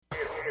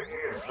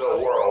the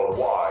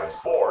Worldwide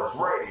Sports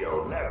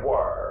Radio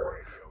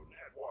Network.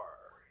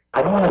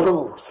 I don't want to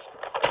lose.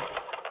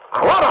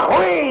 I want to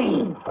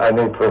win. I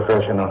need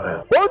professional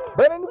help. Sports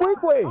Betting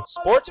Weekly.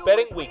 Sports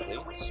Betting Weekly,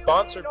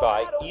 sponsored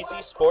by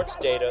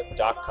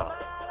EasySportsData.com.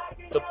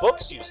 The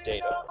books use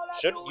data,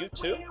 shouldn't you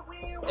too?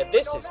 And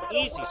this is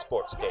Easy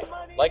Sports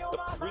Data, like the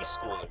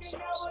preschoolers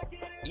use.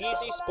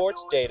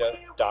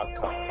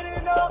 EasySportsData.com.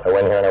 I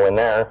win here and I win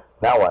there.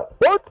 Now what?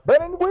 Sports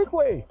Betting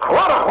Weekly. I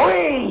want to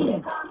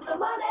win.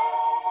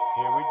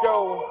 Here we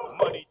go.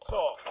 Money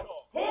talk.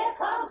 Here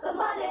comes the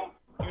money.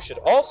 You should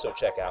also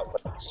check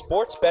out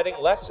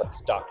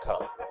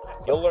SportsBettingLessons.com.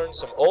 You'll learn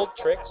some old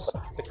tricks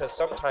because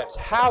sometimes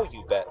how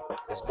you bet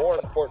is more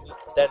important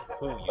than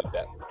who you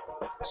bet.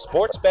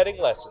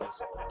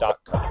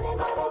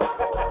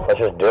 SportsBettingLessons.com. Let's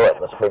just do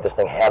it. Let's meet this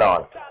thing head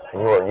on.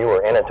 You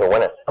were in it to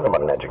win it. Talk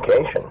about an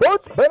education.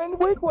 Sports Betting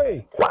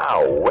Weekly.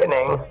 Wow,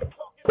 winning.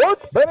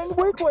 Sports Betting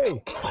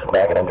Weekly. Sit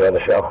back and enjoy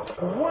the show.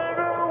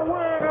 Winner,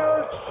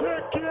 winner,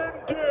 chicken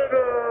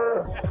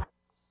dinner.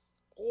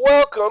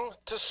 Welcome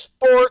to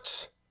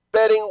Sports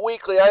Betting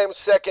Weekly. I am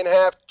second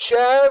half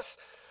Chaz.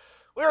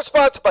 We are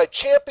sponsored by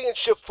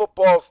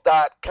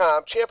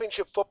ChampionshipFootballs.com.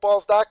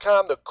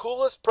 ChampionshipFootballs.com, the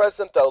coolest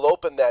present they'll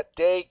open that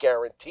day,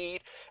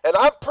 guaranteed. And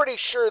I'm pretty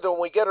sure that when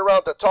we get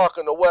around to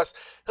talking to Wes,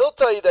 he'll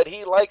tell you that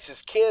he likes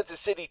his Kansas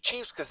City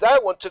Chiefs because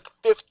that one took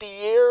 50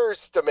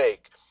 years to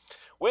make.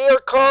 We are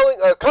coming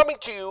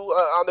to you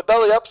on the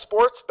Belly Up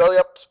Sports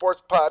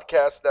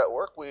Podcast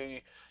Network.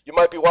 You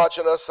might be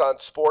watching us on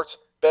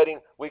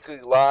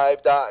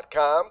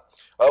SportsBettingWeeklyLive.com.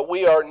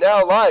 We are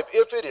now live,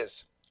 if it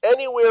is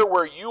anywhere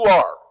where you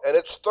are, and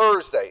it's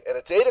Thursday, and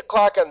it's 8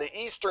 o'clock on the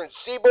Eastern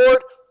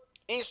Seaboard,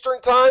 Eastern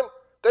Time,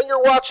 then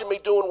you're watching me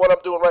doing what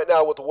I'm doing right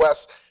now with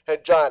Wes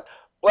and John.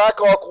 Black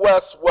Hawk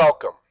Wes,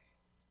 welcome.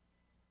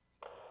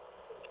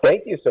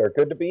 Thank you, sir.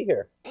 Good to be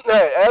here.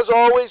 As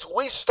always,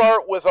 we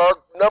start with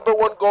our number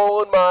one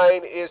goal in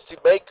mind is to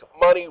make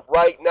money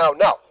right now.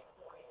 Now,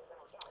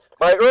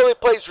 my early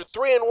plays are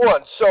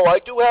 3-1, so I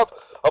do have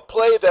a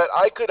play that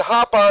I could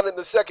hop on in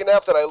the second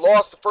half that I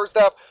lost the first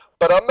half,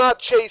 but I'm not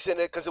chasing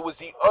it because it was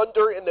the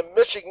under in the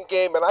Michigan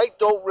game, and I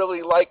don't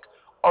really like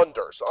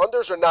unders.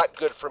 Unders are not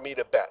good for me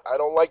to bet. I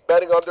don't like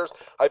betting unders.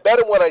 I bet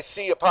them when I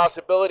see a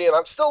possibility, and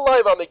I'm still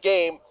live on the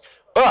game.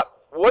 But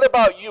what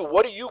about you?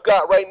 What do you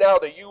got right now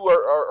that you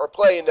are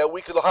playing that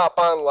we could hop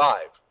on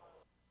live?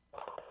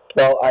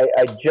 Well,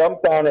 I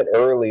jumped on it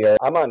earlier.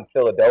 I'm on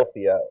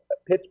Philadelphia.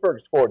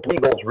 Pittsburgh scored 3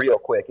 goals real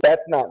quick.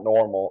 That's not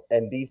normal,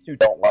 and these two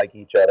don't like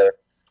each other.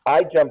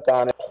 I jumped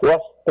on it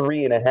plus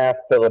 3.5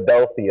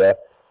 Philadelphia.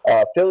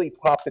 Philly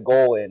popped a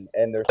goal in,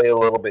 and they're a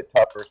little bit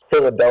tougher.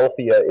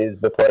 Philadelphia is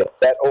the play.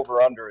 That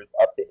over-under is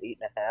up to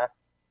 8.5.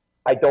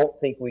 I don't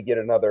think we get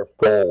another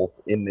goal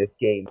in this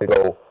game to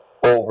go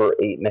over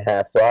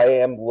 8.5. So I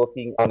am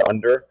looking on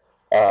under,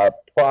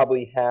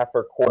 probably half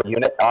or quarter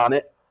unit on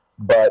it.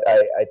 But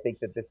I think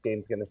that this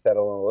game's going to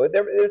settle in.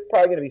 There's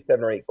probably going to be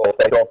 7 or 8 goals.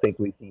 I don't think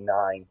we see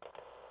 9.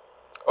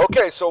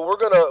 Okay, so we're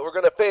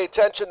gonna pay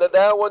attention to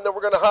that one. Then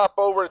we're gonna hop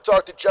over to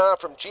talk to John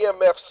from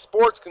GMF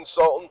Sports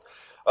Consultant.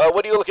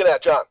 What are you looking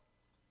at, John?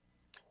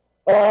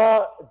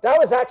 That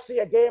was actually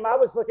a game I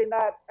was looking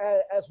at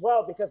as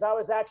well because I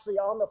was actually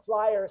on the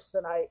Flyers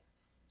tonight.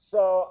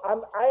 So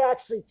I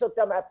actually took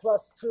them at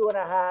plus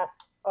 2.5.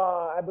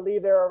 I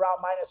believe they're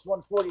around minus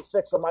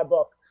 146 on my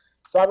book.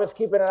 So I was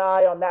keeping an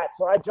eye on that.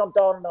 So I jumped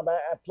on them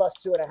at plus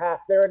 2.5.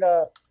 They're in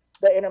the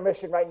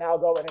intermission right now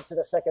going into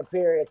the second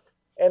period.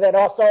 And then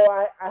also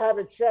I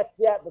haven't checked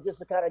yet, but just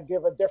to kind of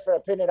give a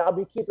different opinion, I'll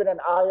be keeping an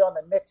eye on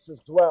the Knicks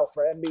as well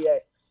for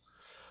NBA.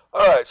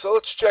 All right, so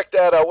let's check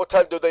that out. What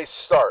time do they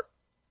start?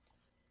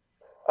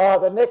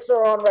 The Knicks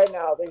are on right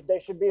now. They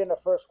should be in the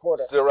first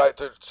quarter.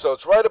 So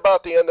it's right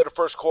about the end of the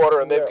first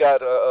quarter, and they've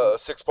got a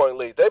 6-point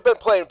lead. They've been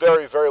playing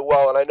very, very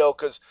well, and I know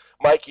because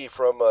Mikey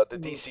from the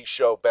DC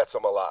show bets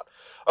them a lot.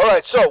 All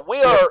right, so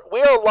we are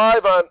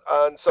live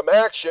on some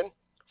action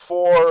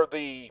for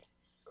the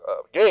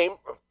game.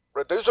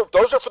 Those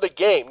are for the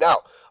game.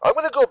 Now, I'm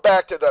going to go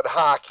back to that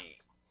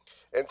hockey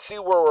and see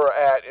where we're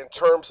at in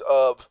terms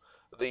of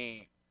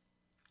the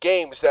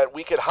games that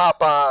we could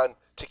hop on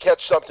to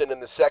catch something in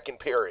the second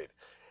period.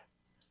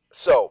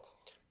 So,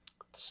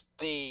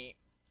 the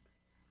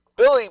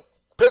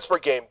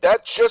Philly-Pittsburgh game,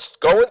 that just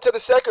going to the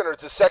second, or is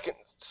the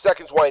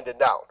second's winding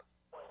down?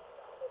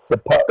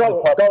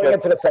 Going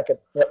into the second.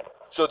 Yep.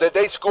 So did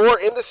they score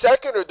in the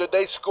second, or did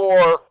they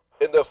score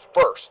in the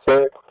first?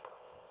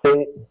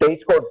 They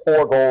scored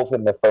 4 goals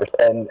in the first,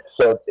 and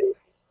so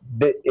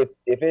if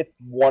it's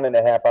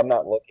 1.5, I'm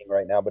not looking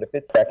right now, but if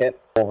it's second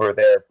over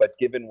there, but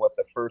given what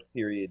the first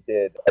period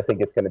did, I think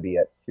it's going to be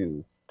at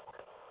 2.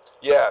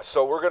 Yeah,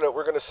 so we're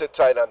gonna sit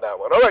tight on that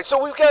one. All right,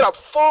 so we've got a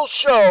full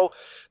show.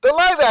 The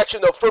live action,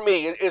 though, for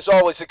me is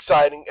always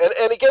exciting.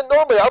 And again,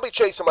 normally I'll be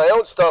chasing my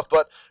own stuff,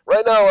 but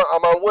right now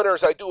I'm on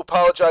winners. I do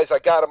apologize. I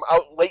got them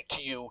out late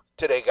to you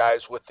today,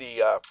 guys, with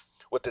the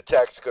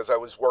text because I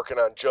was working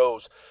on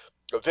Joe's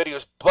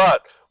videos.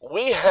 But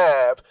we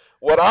have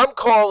what I'm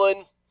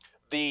calling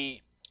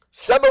the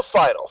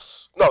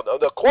semifinals. No,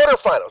 the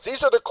quarterfinals.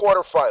 These are the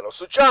quarterfinals.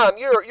 So, John,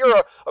 you're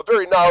a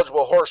very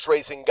knowledgeable horse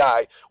racing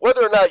guy.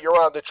 Whether or not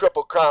you're on the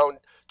Triple Crown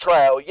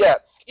trial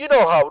yet, you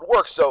know how it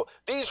works. So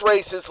these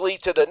races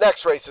lead to the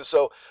next races.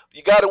 So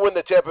you got to win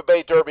the Tampa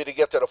Bay Derby to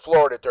get to the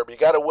Florida Derby. You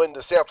got to win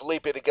the San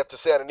Felipe to get to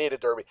Santa Anita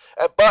Derby.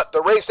 But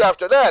the race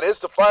after that is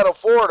the Final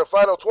Four, the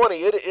Final 20.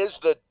 It is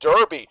the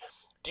Derby.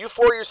 Do you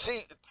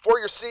foresee?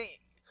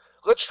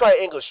 Let's try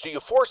English. Do you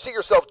foresee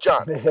yourself,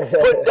 John,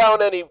 putting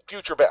down any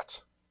future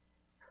bets?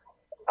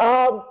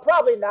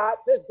 Probably not.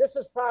 This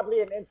is probably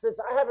an instance.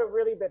 I haven't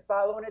really been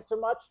following it too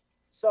much.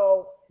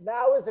 So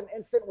now is an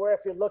instant where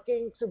if you're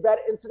looking to bet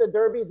into the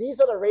Derby,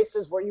 these are the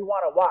races where you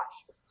want to watch.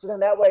 So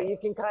then that way you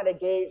can kind of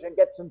gauge and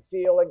get some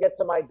feel and get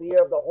some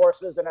idea of the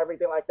horses and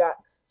everything like that.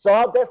 So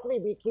I'll definitely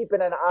be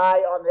keeping an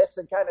eye on this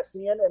and kind of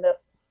seeing. And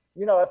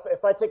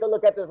if I take a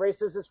look at the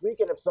races this week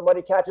and if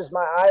somebody catches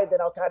my eye,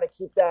 then I'll kind of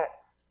keep that,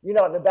 in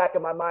the back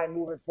of my mind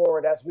moving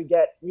forward as we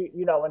get,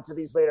 into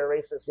these later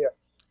races here.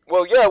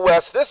 Well, yeah,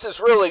 Wes, this is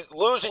really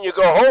losing you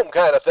go home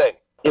kind of thing.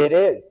 It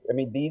is. I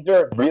mean, these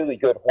are really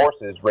good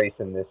horses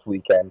racing this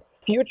weekend.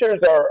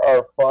 Futures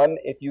are fun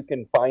if you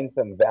can find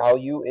some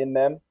value in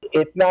them.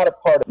 It's not a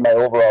part of my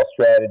overall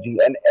strategy,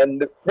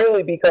 and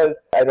really because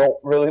I don't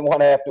really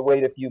want to have to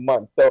wait a few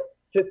months. So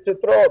to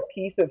throw a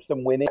piece of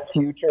some winning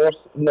futures,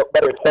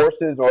 whether it's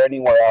horses or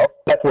anywhere else,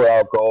 that's where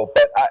I'll go.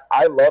 But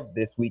I love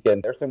this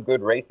weekend. There's some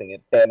good racing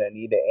at Santa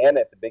Anita and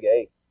at the Big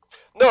 8.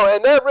 No,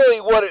 and that really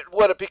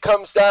what it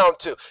becomes down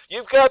to.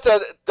 You've got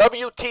the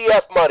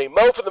WTF money,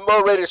 Mo from the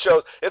Mo Radio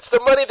Shows. It's the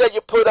money that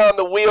you put on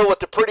the wheel with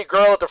the pretty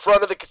girl at the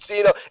front of the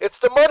casino. It's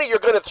the money you're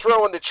going to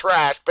throw in the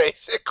trash,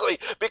 basically,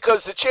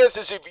 because the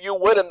chances of you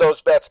winning those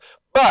bets.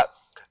 But,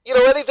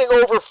 anything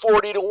over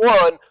 40 to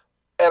 1,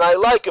 and I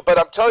like it, but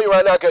I'm telling you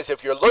right now, guys,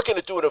 if you're looking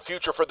to do a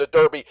future for the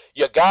Derby,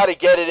 you got to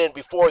get it in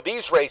before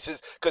these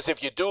races, because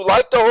if you do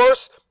like the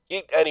horse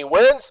and he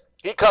wins,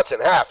 he cuts in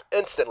half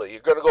instantly.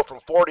 You're going to go from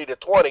 40 to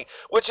 20,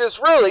 which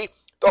is really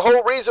the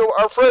whole reason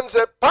our friends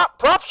at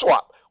Prop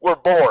Swap were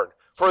born,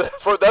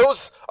 for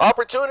those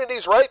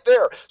opportunities right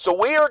there. So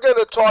we are going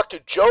to talk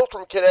to Joe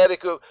from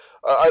Connecticut,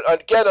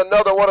 again,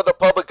 another one of the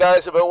public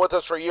guys who have been with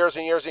us for years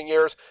and years and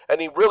years, and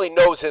he really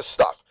knows his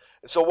stuff.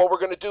 And so what we're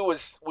going to do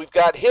is we've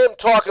got him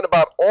talking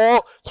about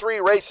all three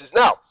races.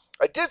 Now,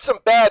 I did some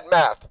bad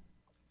math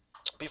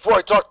before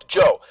I talked to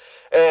Joe,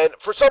 and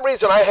for some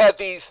reason I had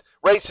these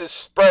races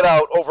spread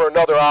out over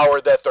another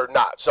hour that they're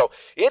not. So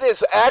it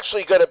is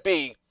actually going to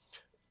be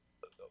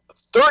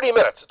 30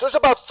 minutes. There's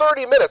about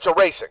 30 minutes of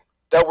racing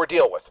that we're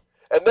dealing with.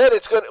 And then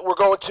we're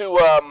going to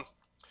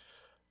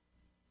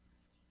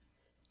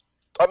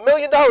 $1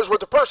 million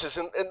worth of purses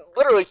in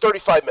literally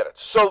 35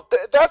 minutes. So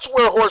that's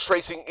where horse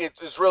racing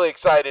is really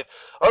excited.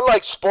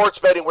 Unlike sports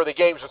betting where the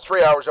games are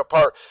 3 hours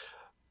apart,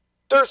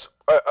 there's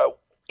a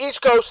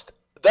East Coast,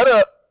 then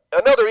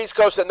another East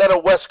Coast, and then a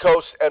West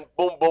Coast, and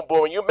boom, boom,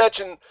 boom. And you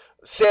mentioned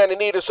Santa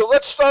Anita. So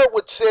let's start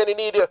with Santa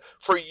Anita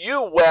for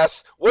you,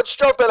 Wes. What's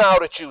jumping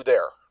out at you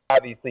there?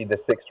 Obviously the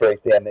 6th race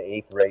and the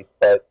 8th race,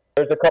 but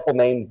there's a couple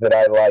names that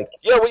I like.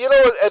 Yeah, well, you know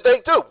what? They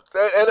do.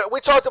 And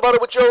we talked about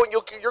it with Joe, and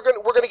we're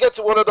going to get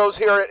to one of those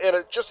here in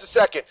just a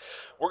second.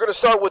 We're going to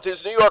start with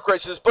his New York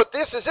races, but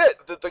this is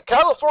it. The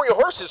California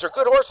horses are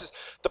good horses.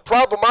 The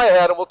problem I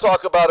had, and we'll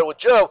talk about it with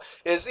Joe,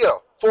 is,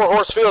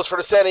 4-horse fields for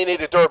the Santa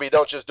Anita Derby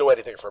don't just do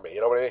anything for me.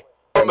 You know what I mean?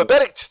 From a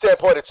betting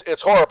standpoint,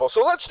 it's horrible.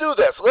 So let's do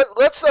this.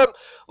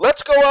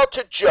 Let's go out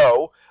to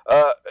Joe.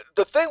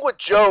 The thing with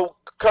Joe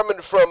coming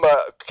from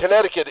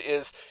Connecticut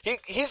is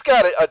he's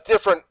got a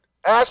different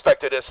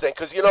aspect of this thing,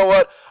 because you know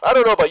what? I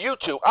don't know about you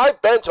two.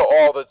 I've been to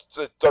all the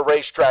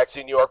racetracks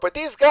in New York, but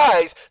these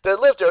guys that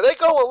live there, they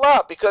go a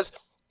lot because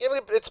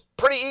it's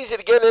pretty easy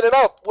to get in and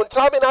out. When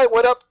Tommy and I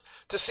went up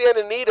to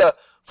Santa Anita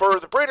for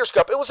the Breeders'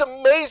 Cup, it was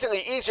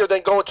amazingly easier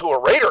than going to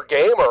a Raider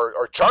game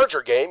or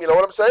Charger game. You know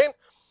what I'm saying?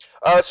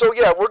 So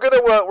yeah, we're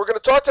gonna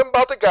talk to him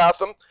about the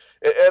Gotham,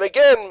 and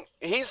again,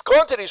 he's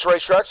gone to these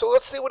racetracks, so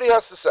let's see what he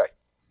has to say.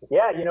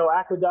 Yeah,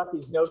 Aqueduct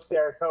is no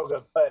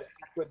Saratoga, but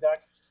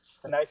Aqueduct,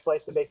 a nice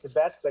place to make some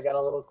bets. They got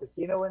a little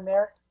casino in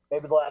there.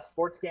 Maybe they'll have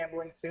sports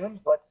gambling soon,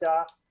 but it's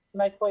a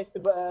nice place to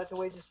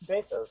wager some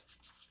pesos.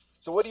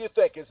 So what do you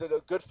think? Is it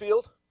a good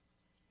field?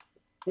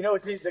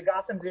 The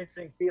Gotham's an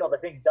interesting field. I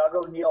think Doug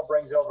O'Neill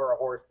brings over a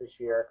horse this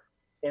year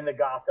in the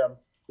Gotham.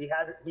 He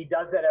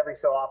does that every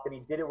so often. He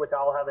did it with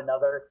I'll Have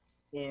Another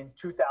in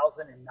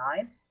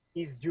 2009.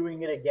 He's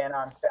doing it again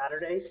on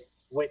Saturday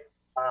with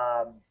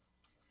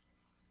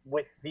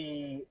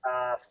the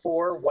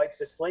 4 Wipe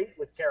the Slate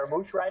with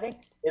Caramouche riding.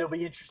 It'll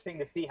be interesting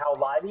to see how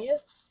live he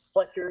is.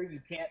 Fletcher, you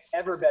can't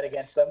ever bet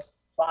against them.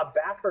 Bob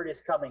Baffert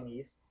is coming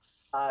east.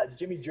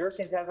 Jimmy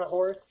Jerkins has a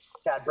horse.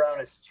 Chad Brown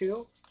has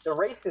 2. The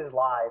race is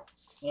live.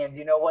 And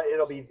you know what?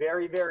 It'll be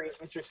very, very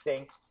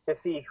interesting to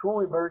see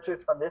who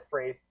emerges from this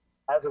race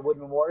as a Wood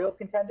Memorial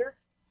contender,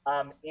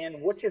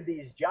 and which of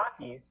these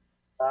jockeys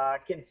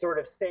can sort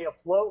of stay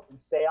afloat and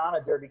stay on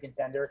a Derby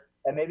contender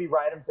and maybe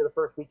ride him to the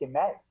first week in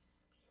May.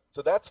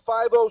 So that's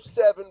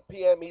 5:07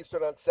 p.m.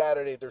 Eastern on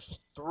Saturday. There's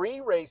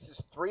 3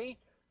 races, 3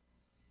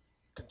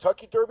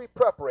 Kentucky Derby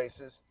prep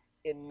races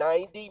in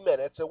 90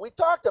 minutes. And we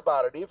talked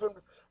about it. Even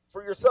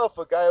for yourself,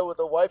 a guy with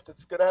a wife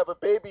that's going to have a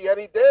baby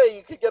any day,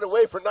 you could get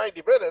away for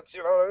 90 minutes.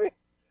 You know what I mean?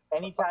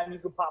 Anytime you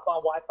can pop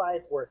on Wi-Fi,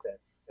 it's worth it.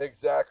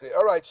 Exactly.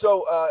 All right.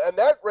 So, and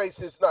that race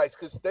is nice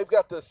because they've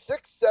got the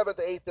 6th, 7th,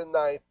 8th, and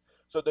 9th.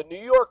 So the New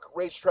York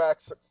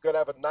racetracks are going to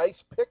have a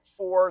nice pick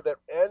 4 that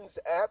ends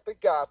at the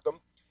Gotham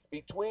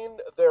between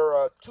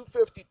their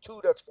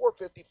 252, that's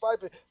 450,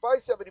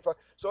 575.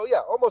 So, yeah,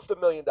 almost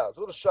 $1 million. A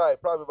little shy,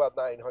 probably about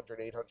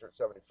 900,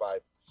 875,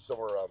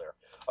 somewhere around there.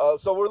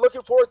 So we're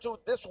looking forward to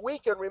this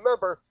weekend.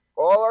 Remember,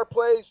 all our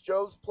plays,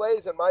 Joe's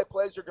plays, and my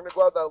plays are going to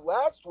go out. Now,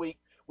 last week,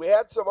 we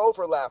had some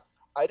overlap.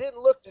 I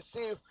didn't look to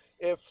see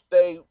if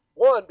they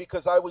won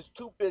because I was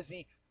too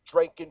busy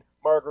drinking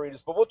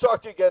margaritas. But we'll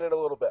talk to you again in a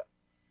little bit.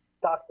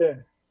 Talk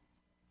soon.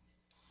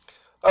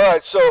 All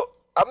right, so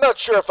I'm not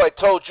sure if I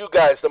told you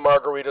guys the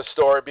margarita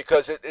story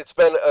because it's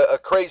been a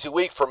crazy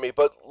week for me,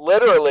 but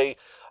literally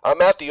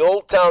I'm at the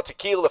Old Town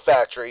Tequila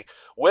Factory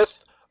with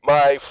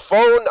my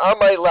phone on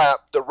my lap,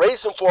 the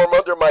racing form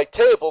under my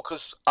table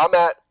because I'm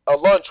at a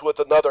lunch with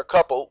another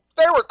couple.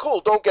 They were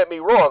cool, don't get me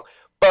wrong,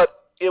 but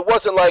it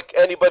wasn't like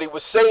anybody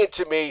was saying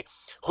to me,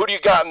 who do you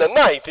got in the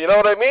ninth? You know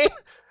what I mean?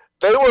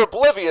 They were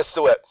oblivious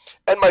to it.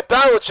 And my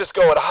balance just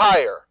going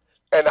higher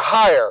and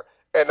higher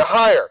and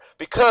higher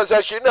because,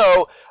 as you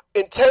know,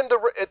 in 10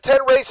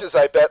 races,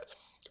 I bet,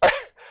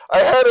 I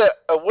had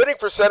a winning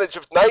percentage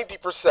of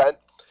 90%.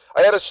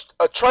 I had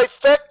a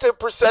trifecta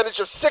percentage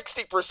of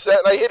 60%.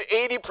 I hit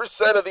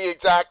 80% of the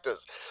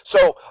exactas.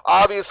 So,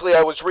 obviously,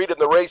 I was reading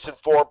the racing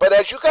form. But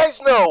as you guys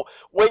know,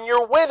 when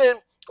you're winning,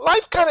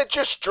 life kind of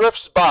just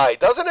drifts by,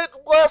 doesn't it,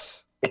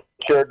 Wes? It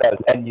sure does.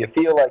 And you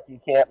feel like you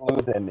can't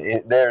lose. And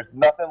there's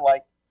nothing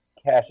like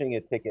cashing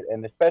a ticket,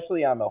 and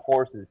especially on the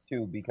horses,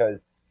 too, because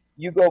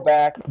you go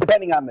back,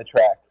 depending on the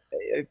track,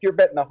 if you're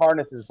betting the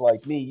harnesses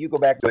like me, you go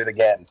back to it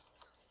again.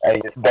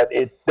 But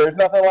there's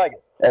nothing like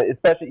it.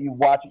 Especially you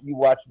watch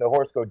the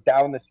horse go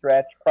down the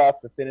stretch, cross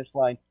the finish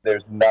line.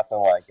 There's nothing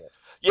like it.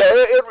 Yeah,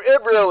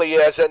 it really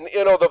is. And,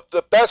 you know,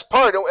 the best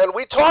part, and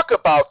we talk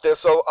about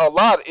this a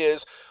lot,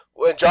 is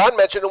when John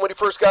mentioned it when he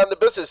first got in the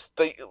business,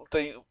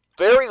 the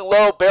very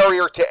low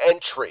barrier to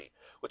entry,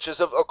 which is,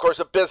 of course,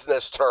 a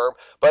business term.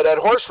 But at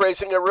horse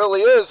racing, it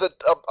really is,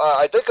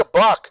 I think,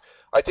 $1.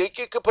 I think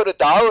you could put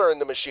 $1 in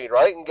the machine,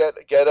 right, and get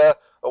a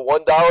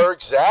 $1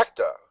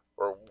 exacta.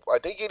 Or I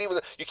think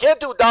you can't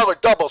do $1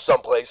 double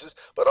some places,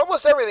 but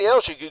almost everything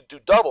else you could do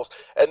doubles.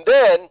 And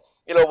then,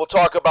 you know, we'll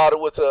talk about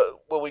it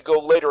when we go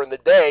later in the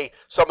day,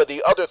 some of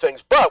the other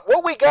things. But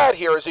what we got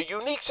here is a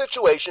unique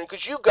situation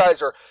because you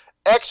guys are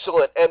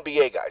excellent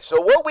NBA guys.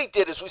 So what we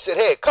did is we said,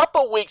 hey, a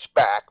couple weeks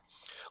back,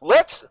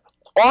 let's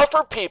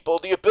offer people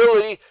the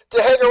ability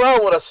to hang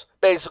around with us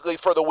basically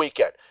for the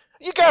weekend.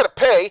 You got to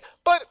pay,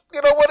 but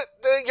you know what?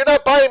 You're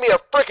not buying me a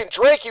freaking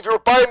drink. If you were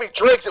buying me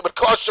drinks, it would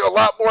cost you a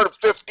lot more than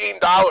 $15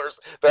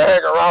 to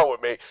hang around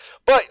with me.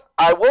 But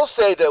I will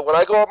say that when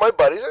I go with my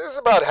buddies, there's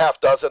about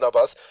half dozen of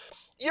us,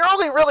 you're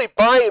only really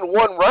buying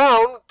one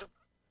round.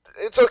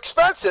 It's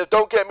expensive,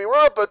 don't get me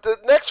wrong, but the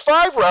next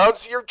 5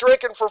 rounds you're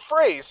drinking for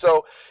free.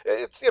 So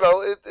it's, you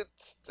know,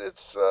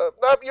 it's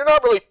not, you're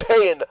not really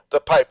paying the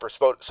piper,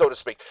 so to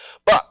speak.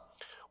 But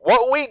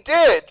what we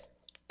did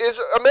is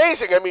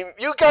amazing. I mean,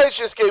 you guys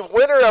just gave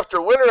winner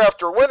after winner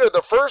after winner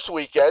the first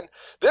weekend.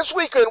 This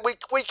weekend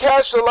we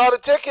cashed a lot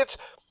of tickets,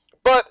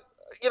 but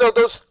you know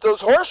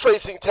those horse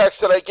racing texts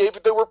that I gave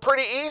you, they were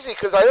pretty easy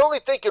because I only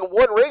think in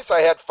one race I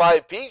had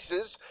 5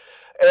 pieces,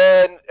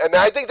 and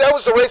I think that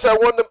was the race I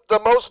won the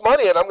most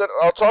money. And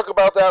I'll talk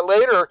about that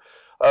later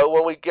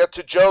when we get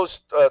to Joe's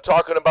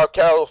talking about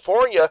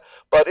California.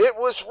 But it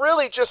was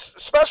really just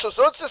special.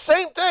 So it's the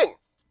same thing.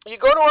 You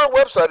go to our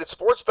website at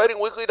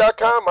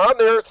sportsbettingweekly.com. On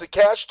there, it's the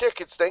cash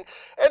tickets thing.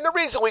 And the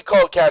reason we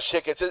call it cash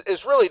tickets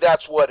is really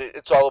that's what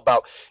it's all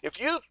about. If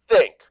you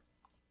think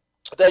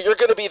that you're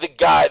going to be the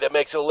guy that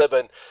makes a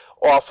living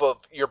off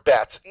of your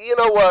bets, you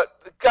know what?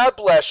 God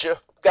bless you.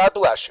 God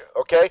bless you,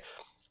 okay?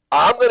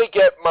 I'm going to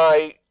get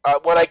my,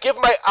 when I give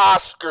my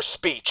Oscar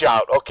speech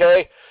out,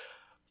 okay,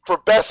 for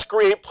best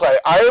screenplay,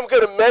 I am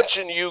going to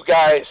mention you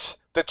guys,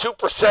 the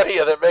 2% of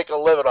you that make a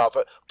living off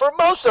it. For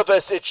most of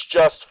us, it's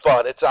just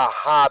fun. It's a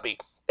hobby.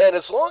 And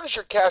as long as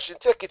you're cashing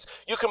tickets,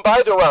 you can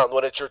buy the round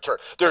when it's your turn.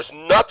 There's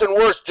nothing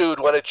worse, dude,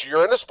 when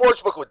you're in a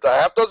sports book with a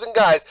half dozen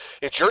guys,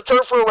 it's your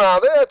turn for a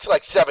round, it's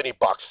like $70,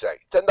 say,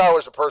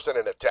 $10 a person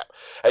in a tip.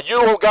 And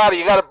you don't got it.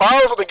 You got to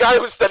borrow from the guy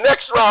who's the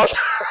next round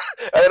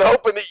and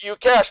hoping that you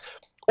cash.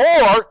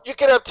 Or you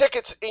can have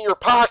tickets in your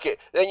pocket.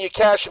 Then you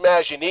cash them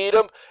as you need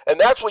them. And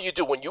that's what you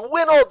do when you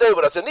win all day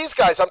with us. And these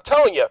guys, I'm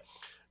telling you,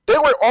 they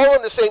were all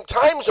in the same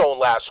time zone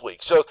last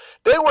week. So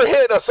they were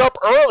hitting us up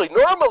early.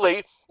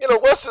 Normally, you know,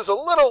 Wes is a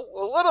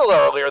little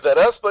earlier than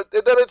us, but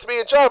then it's me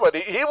and John. But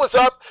he was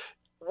up.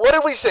 What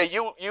did we say?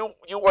 You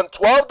won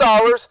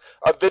 $12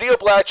 on video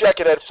blackjack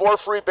and had 4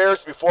 free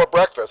beers before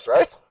breakfast,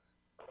 right?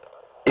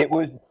 It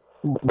was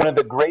one of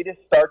the greatest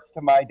starts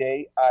to my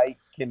day I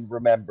can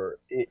remember.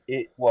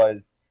 It was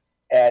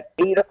at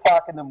 8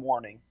 o'clock in the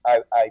morning.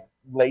 I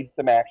laid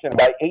some action.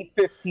 By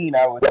 8:15,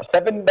 I was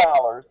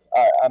 $7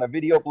 on a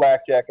video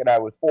blackjack, and I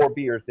was 4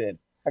 beers in.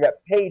 I got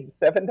paid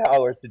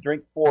 $7 to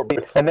drink 4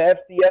 beers, and the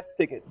FCS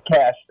ticket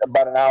cashed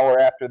about an hour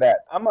after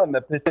that. I'm on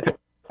the Pacific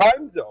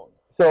time zone,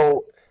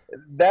 so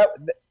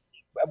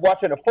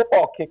watching a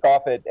football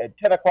kickoff at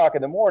 10 o'clock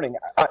in the morning,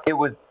 it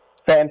was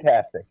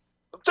fantastic.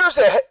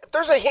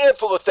 There's a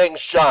handful of things,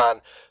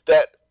 John,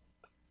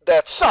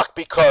 that suck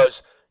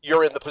because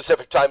you're in the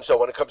Pacific time zone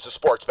when it comes to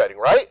sports betting,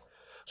 right?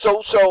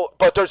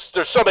 But there's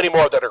so many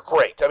more that are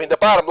great. I mean, the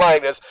bottom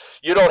line is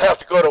you don't have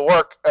to go to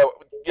work.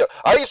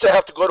 I used to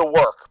have to go to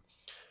work,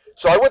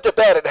 so I went to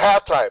bed at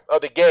halftime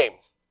of the game,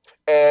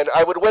 and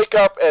I would wake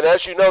up, and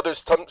as you know,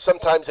 there's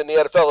sometimes in the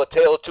NFL a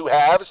tale of two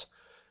halves,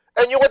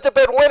 and you went to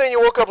bed winning,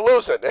 you woke up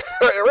losing.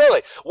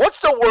 Really, what's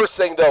the worst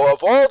thing though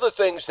of all the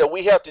things that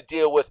we have to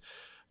deal with,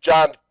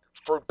 John,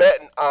 for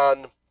betting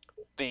on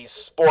the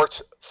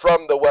sports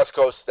from the West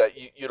Coast that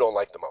you don't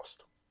like the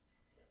most?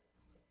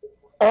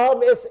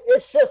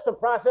 It's just a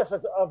process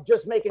of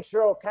just making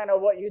sure kind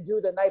of what you do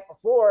the night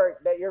before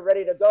that you're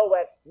ready to go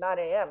at 9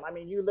 a.m. I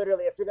mean, you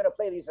literally, if you're going to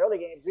play these early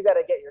games, you got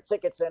to get your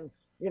tickets in,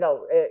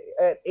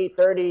 at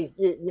 8:30,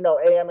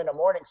 a.m. in the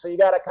morning. So you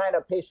got to kind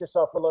of pace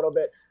yourself a little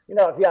bit.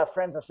 If you have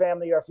friends or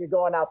family, or if you're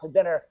going out to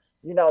dinner,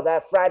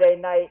 that Friday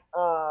night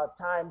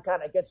time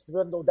kind of gets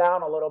dwindled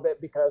down a little bit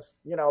because,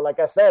 like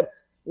I said,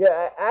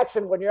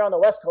 action when you're on the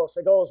West Coast,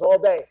 it goes all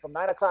day from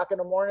 9 o'clock in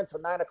the morning to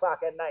 9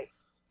 o'clock at night.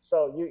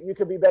 So you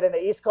could be betting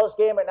the East Coast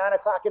game at 9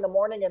 o'clock in the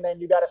morning, and then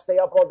you got to stay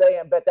up all day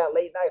and bet that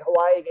late night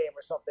Hawaii game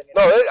or something.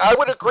 No, I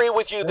would agree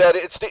with you that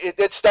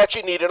it's that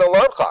you need an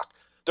alarm clock.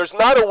 There's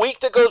not a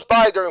week that goes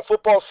by during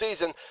football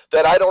season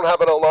that I don't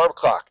have an alarm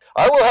clock.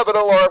 I will have an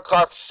alarm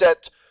clock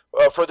set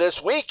for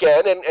this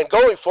weekend and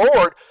going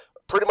forward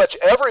pretty much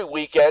every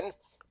weekend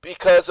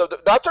because of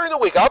not during the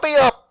week. I'll be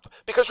up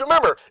because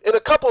remember, in a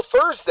couple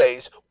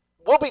Thursdays,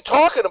 we'll be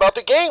talking about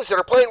the games that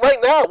are playing right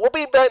now. We'll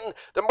be betting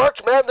the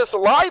March Madness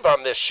live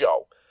on this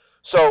show.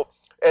 So,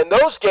 and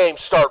those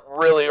games start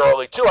really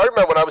early too. I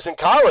remember when I was in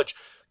college,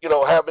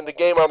 having the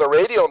game on the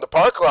radio in the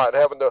parking lot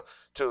and having to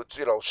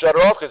shut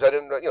it off because I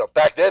didn't,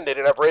 back then they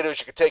didn't have radios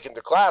you could take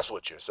into class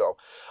with you. So,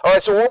 all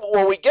right, so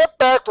when we get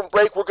back from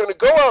break, we're going to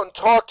go out and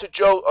talk to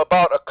Joe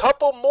about a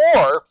couple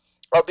more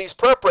of these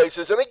prep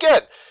races. And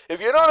again,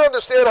 if you don't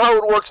understand how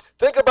it works,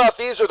 think about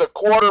these are the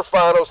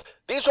quarterfinals.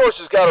 These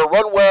horses got to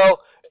run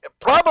well.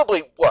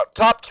 Probably,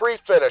 top 3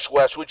 finish,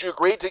 Wes? Would you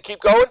agree to keep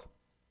going?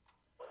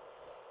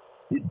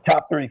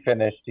 Top 3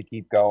 finish to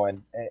keep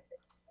going,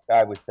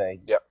 I would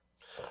say. Yep.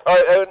 All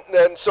right,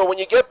 and so when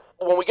we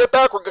get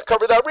back, we're going to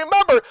cover that.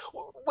 Remember,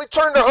 we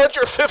turned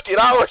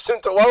 $150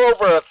 into well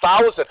over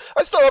 $1,000.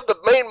 I still have the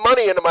main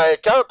money in my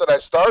account that I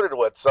started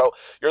with. So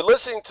you're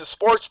listening to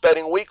Sports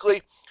Betting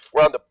Weekly.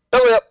 We're on the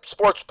Belly Up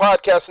Sports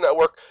Podcast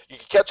Network. You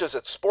can catch us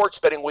at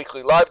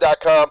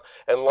sportsbettingweeklylive.com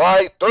and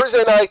live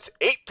Thursday nights,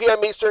 8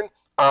 p.m. Eastern,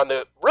 on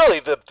the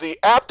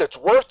app that's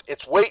worth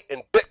its weight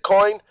in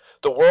Bitcoin,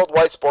 the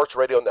Worldwide Sports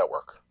Radio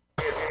Network.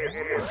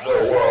 It's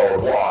the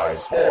Worldwide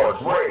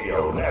Sports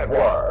Radio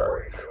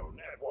Network.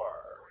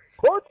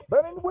 Sports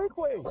Betting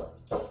Weekly.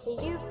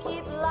 You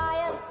keep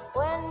lying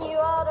when you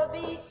ought to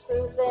be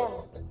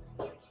truthing.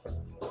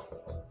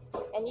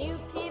 And you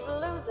keep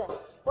losing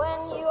when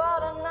you ought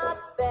to not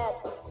bet.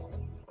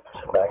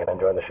 Sit back and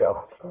enjoy the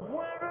show.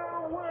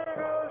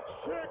 Winner,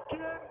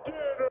 chicken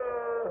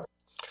dinner.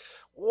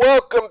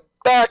 Welcome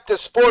back to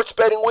Sports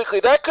Betting Weekly.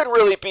 That could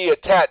really be a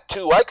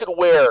tattoo. I could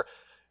wear,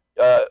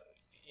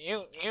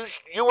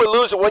 you were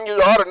losing when you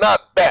ought to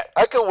not bet.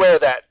 I could wear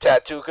that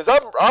tattoo because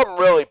I'm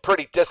really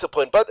pretty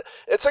disciplined. But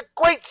it's a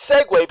great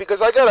segue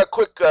because I got a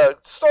quick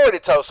story to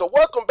tell. So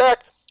welcome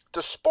back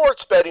to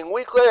Sports Betting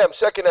Weekly. I'm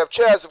Second Half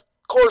Chaz. Of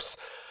course,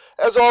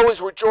 as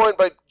always, we're joined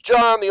by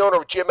John, the owner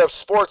of GMF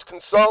Sports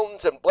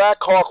Consultants, and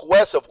Black Hawk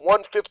West of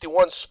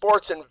 151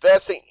 Sports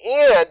Investing.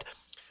 And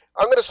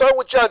I'm going to start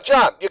with John.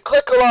 John, you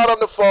click a lot on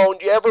the phone.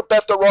 Do you ever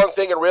bet the wrong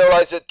thing and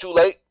realize it too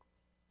late?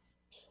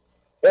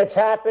 It's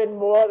happened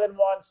more than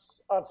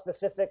once on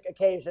specific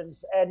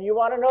occasions. And you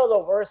want to know the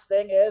worst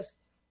thing is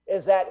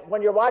that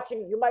when you're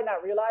watching, you might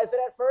not realize it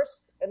at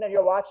first, and then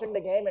you're watching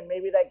the game, and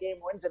maybe that game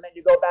wins, and then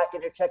you go back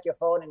and you check your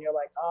phone, and you're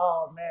like,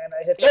 oh, man,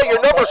 I hit the Yeah,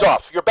 your number's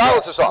off. Your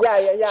balance is off.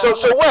 Yeah.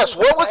 So Wes,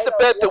 what was the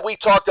bet that we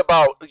talked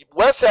about?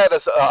 Wes had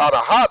us on a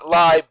hot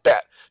live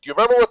bet. Do you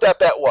remember what that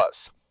bet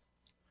was?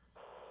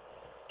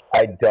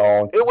 I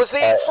don't. It was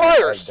the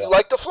Flyers. You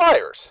like the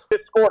Flyers.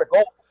 Just scored a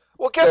goal.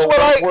 Well, guess what?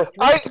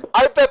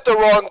 I bet the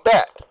wrong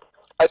bet.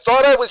 I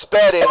thought I was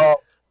betting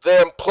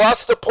them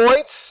plus the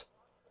points,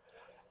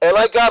 and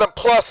I got them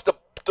plus the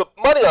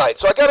money line.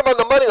 So I got them on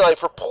the money line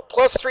for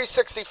plus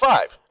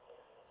 365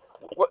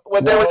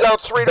 when they were down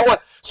 3-1.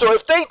 So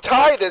if they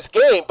tie this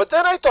game, but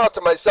then I thought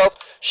to myself,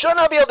 shouldn't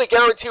I be able to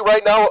guarantee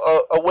right now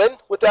a win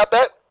with that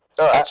bet?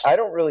 I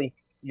don't really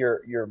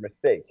your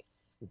mistake,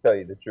 to tell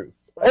you the truth.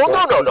 Oh,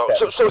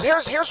 no. So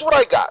here's what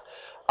I got.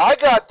 I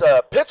got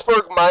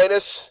Pittsburgh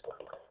minus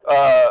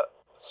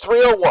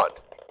 301.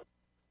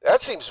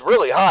 That seems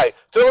really high.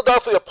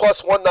 Philadelphia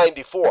plus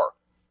 194.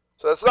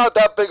 So that's not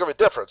that big of a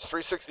difference.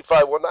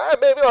 365,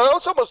 maybe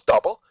it's almost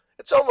double.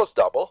 It's almost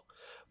double.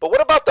 But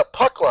what about the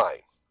puck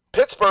line?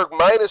 Pittsburgh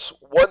minus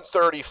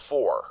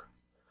 134.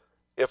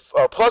 If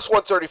plus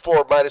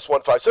 134 minus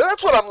 1.5. So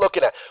that's what I'm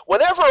looking at.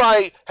 Whenever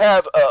I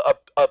have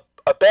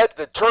a bet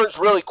that turns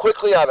really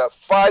quickly on a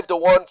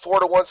 5-1,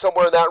 4-1,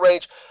 somewhere in that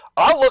range,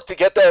 I'll look to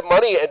get that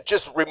money and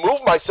just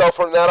remove myself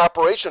from that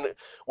operation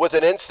with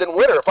an instant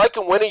winner. If I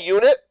can win a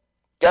unit,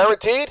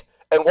 guaranteed,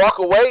 and walk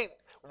away,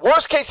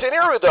 worst case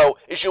scenario, though,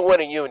 is you win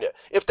a unit.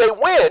 If they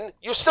win,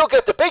 you still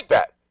get the big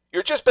bet.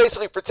 You're just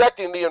basically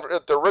protecting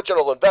the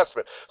original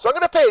investment. So I'm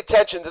going to pay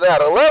attention to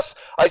that. Unless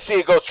I see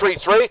it go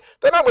 3-3,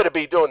 then I'm going to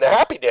be doing the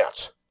happy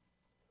dance.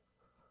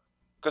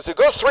 Because if it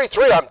goes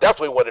 3-3, I'm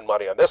definitely winning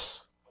money on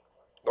this.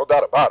 No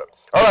doubt about it.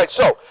 All right,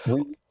 so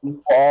we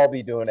all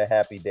be doing a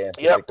happy dance.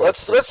 Yeah, let's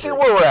see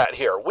where we're at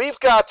here. We've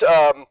got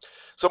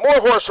some more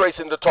horse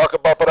racing to talk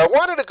about, but I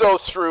wanted to go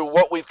through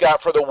what we've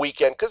got for the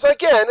weekend because,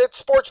 again, it's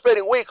Sports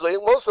Betting Weekly.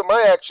 Most of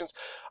my actions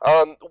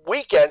on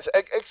weekends,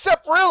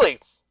 except really,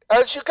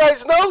 as you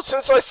guys know,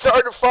 since I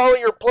started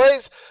following your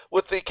plays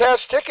with the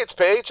cash tickets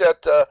page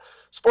at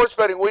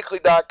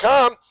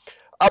sportsbettingweekly.com,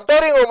 I'm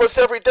betting almost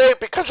every day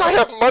because I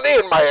have money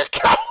in my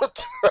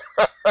account.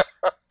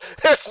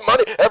 It's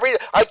money.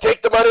 I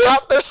take the money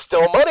out, there's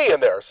still money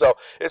in there. So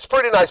it's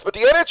pretty nice. But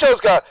the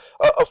NHL's got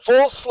a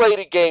full slate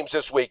of games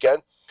this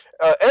weekend.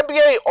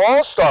 NBA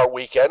All-Star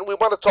Weekend, we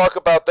want to talk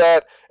about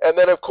that. And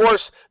then, of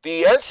course,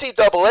 the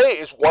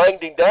NCAA is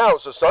winding down.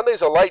 So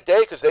Sunday's a light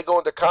day because they go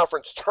into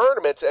conference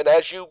tournaments. And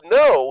as you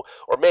know,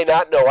 or may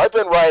not know, I've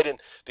been riding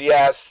the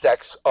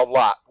Aztecs a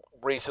lot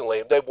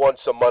recently. They've won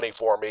some money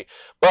for me.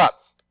 But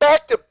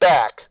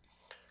back-to-back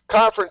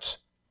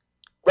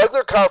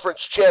regular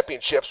conference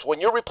championships,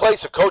 when you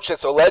replace a coach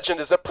that's a legend,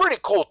 is a pretty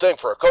cool thing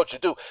for a coach to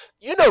do.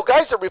 You know,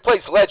 guys that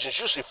replace legends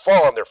usually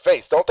fall on their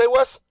face, don't they,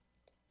 Wes?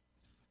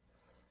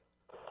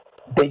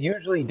 They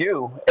usually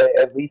do.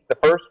 At least the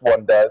first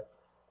one does.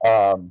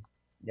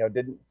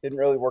 Didn't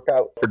really work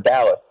out for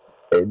Dallas.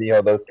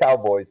 Those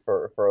Cowboys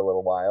for a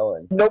little while,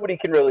 and nobody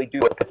can really do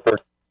what Pittsburgh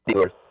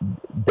Steelers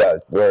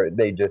does, where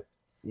they just,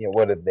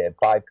 what did they have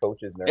 5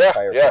 coaches in their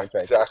entire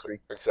franchise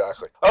history?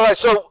 Exactly. All right,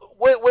 so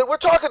when we're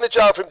talking to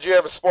John from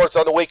GM Sports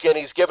on the weekend,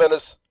 he's given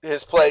us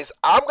his plays.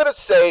 I'm going to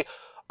say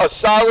a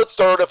solid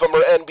third of them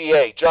are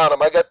NBA. John,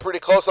 am I got pretty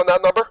close on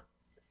that number?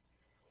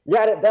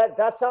 Yeah,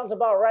 that sounds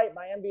about right.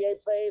 My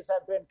NBA plays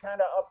have been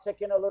kind of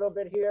upticking a little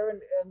bit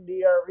here in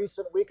the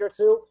recent week or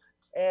two.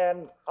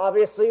 And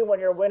obviously, when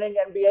you're winning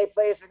NBA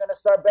plays, you're going to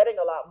start betting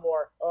a lot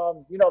more.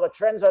 The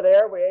trends are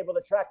there. We're able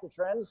to track the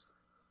trends.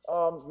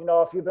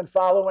 If you've been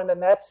following the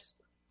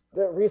Nets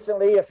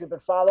recently, if you've been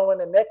following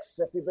the Knicks,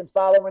 if you've been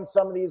following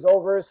some of these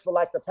overs for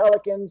like the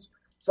Pelicans,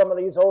 some of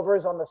these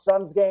overs on the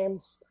Suns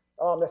games,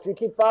 if you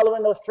keep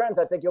following those trends,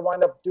 I think you'll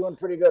wind up doing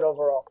pretty good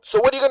overall. So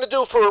what are you going to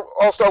do for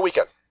All-Star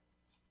Weekend?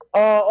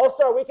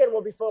 All-Star Weekend,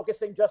 we'll be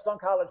focusing just on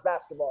college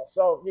basketball.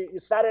 So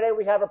Saturday,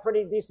 we have a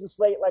pretty decent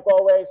slate like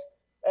always.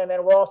 And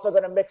then we're also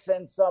going to mix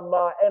in some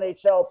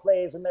NHL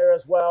plays in there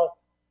as well.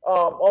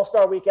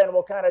 All-Star Weekend,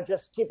 we'll kind of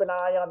just keep an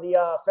eye on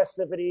the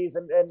festivities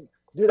and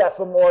do that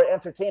for more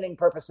entertaining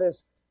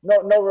purposes.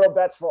 No real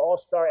bets for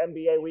All-Star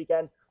NBA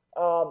Weekend.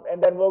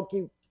 And then we'll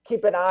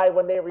keep an eye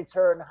when they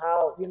return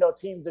how,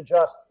 teams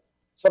adjust.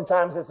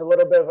 Sometimes it's a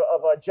little bit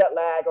of a jet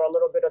lag or a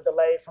little bit of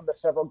delay from the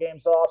several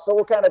games off. So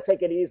we'll kind of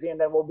take it easy, and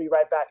then we'll be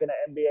right back in the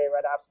NBA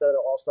right after the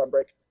All-Star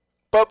break.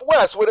 But,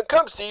 Wes, when it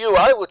comes to you,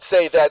 I would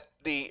say that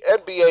the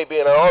NBA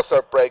being an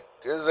All-Star break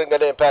isn't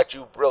going to impact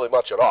you really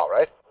much at all,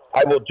 right?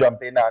 I will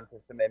jump in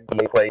onto some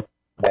NBA plays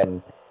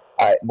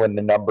when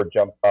the number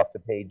jumps off the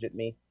page at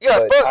me.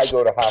 Yeah, but I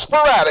go to hockey.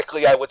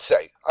 Sporadically, I would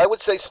say.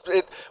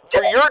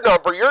 For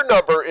your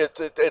number,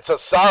 it's a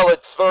solid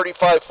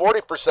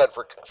 35-40%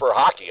 for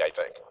hockey, I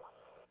think.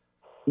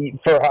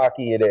 For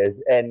hockey, it is.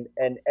 And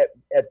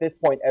at this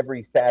point,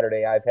 every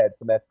Saturday, I've had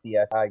some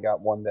FCS. I got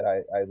one that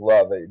I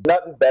love.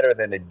 Nothing's better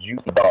than a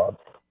juicy dog.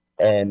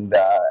 And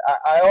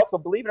I also,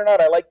 believe it or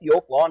not, I like the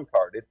Oak Lawn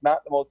card. It's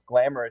not the most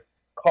glamorous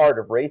card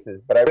of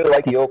races, but I really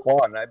like the Oak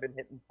Lawn, and I've been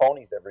hitting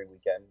ponies every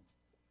weekend.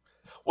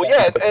 Well,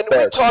 yeah, and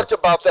we talked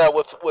about that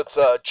with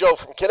Joe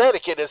from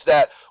Connecticut, is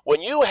that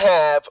when you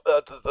have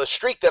the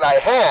streak that I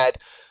had,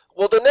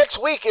 well, the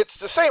next week it's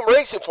the same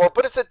racing form,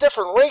 but it's a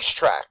different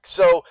racetrack.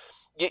 So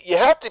you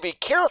have to be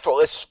careful,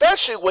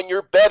 especially when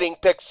you're betting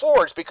pick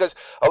fours, because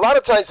a lot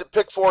of times at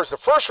pick fours, the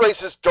first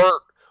race is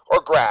dirt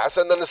or grass,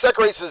 and then the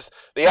second race is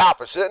the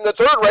opposite, and the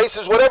third race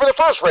is whatever the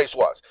first race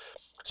was.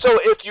 So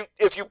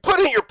if you put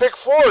in your pick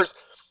fours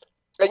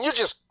and you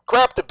just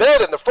crap the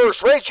bed in the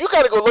first race, you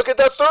got to go look at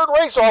that third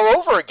race all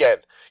over again.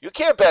 You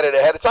can't bet it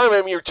ahead of time. I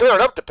mean, you're tearing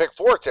up the pick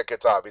four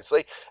tickets,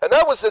 obviously. And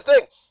that was the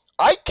thing.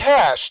 I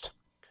cashed.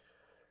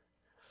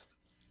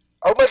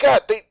 Oh, my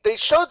God. They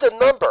showed the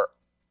number.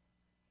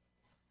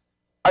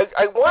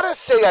 I want to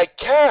say I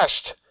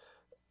cashed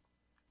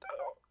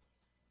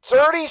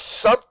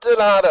 30-something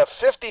out of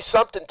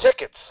 50-something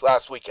tickets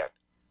last weekend.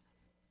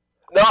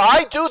 Now,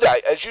 I do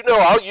that. As you know,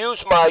 I'll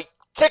use my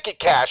ticket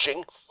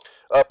cashing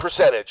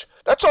percentage.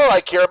 That's all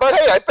I care about.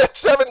 Hey, I bet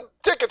 7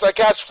 tickets. I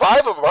cashed 5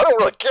 of them. I don't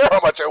really care how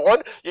much I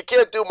won. You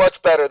can't do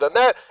much better than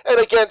that. And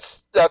again,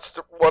 that's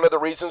one of the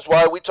reasons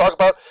why we talk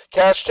about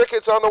cash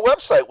tickets on the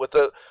website with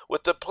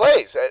the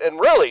plays. And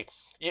really,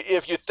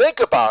 if you think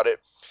about it,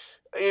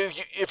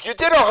 if you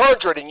did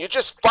 100 and you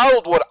just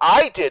followed what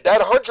I did,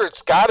 that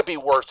 100's got to be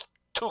worth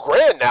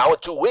 $2,000 now in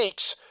 2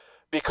 weeks.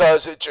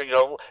 Because it's, and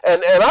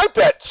I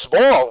bet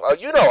small. I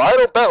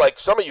don't bet like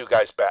some of you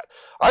guys bet.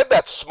 I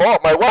bet small.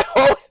 My wife,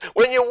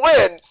 when you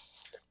win,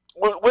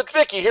 with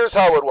Vicky, here's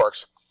how it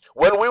works.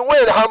 When we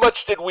win, how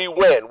much did we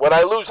win? When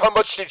I lose, how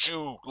much did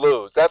you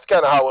lose? That's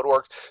kind of how it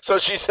works. So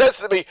she says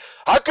to me,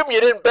 how come you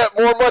didn't bet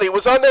more money? It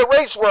was on that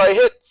race where I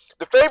hit,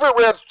 the favorite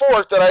ran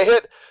 4th, that I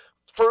hit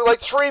for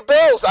like 3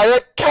 bills. I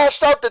had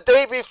cashed out the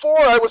day before.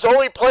 I was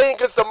only playing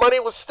because the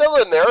money was still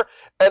in there.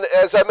 And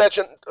as I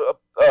mentioned,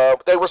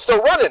 they were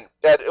still running.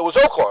 It was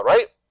Oaklawn,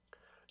 right?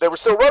 They were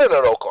still running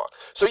on Oaklawn.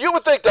 So you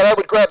would think that I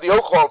would grab the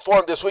Oaklawn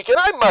form this weekend.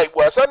 I might,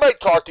 Wes. I might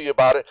talk to you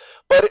about it.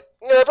 But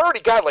I've already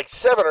got like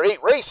 7 or 8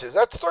 races.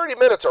 That's 30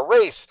 minutes a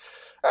race.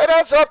 That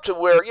adds up to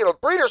where,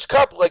 Breeders'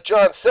 Cup, like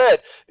John said,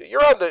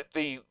 you're on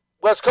the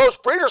West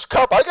Coast. Breeders'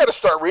 Cup, I got to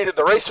start reading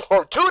the race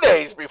form 2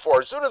 days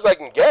before. As soon as I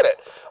can get it,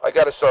 I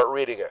got to start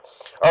reading it.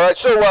 All right,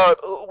 so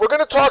we're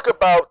going to talk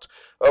about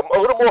a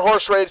little more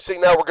horse racing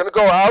now. We're going to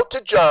go out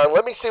to John.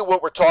 Let me see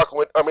what we're talking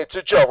with.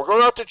 To Joe. We're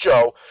going out to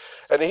Joe,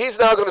 and he's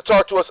now going to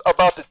talk to us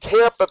about the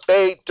Tampa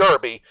Bay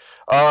Derby.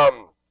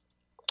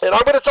 And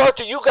I'm going to talk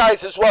to you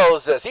guys as well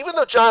as this. Even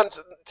though John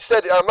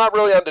said I'm not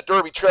really on the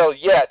Derby trail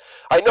yet,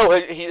 I know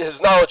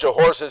his knowledge of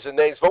horses and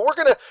names. But we're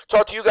going to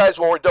talk to you guys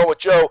when we're done with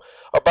Joe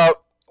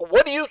about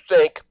what do you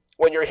think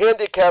when you're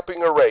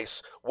handicapping a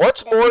race?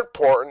 What's more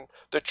important,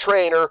 the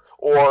trainer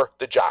or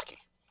the jockey?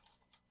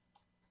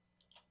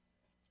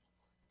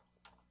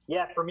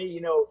 Yeah, for me,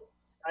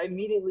 I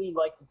immediately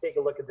like to take a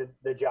look at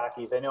the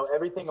jockeys. I know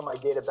everything in my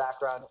data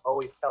background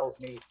always tells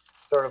me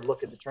sort of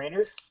look at the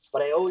trainers,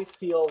 but I always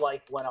feel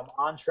like when I'm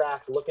on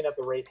track looking at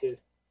the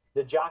races,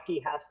 the jockey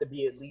has to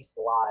be at least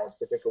live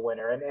to pick a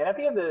winner. And at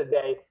the end of the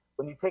day,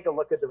 when you take a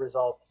look at the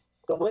results,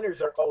 the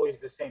winners are always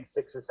the same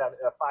 5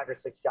 or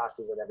 6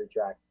 jockeys at every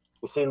track.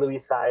 You see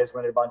Luis Saez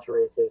winning a bunch of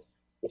races.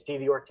 You see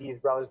the Ortiz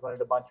brothers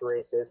winning a bunch of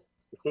races.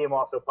 You see him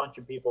also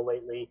punching people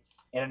lately.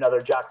 And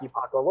another jockey,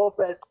 Paco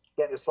Lopez,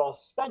 getting a small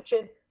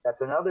suspension.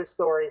 That's another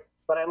story.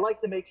 But I like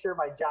to make sure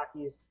my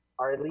jockeys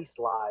are at least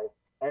live.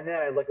 And then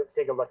I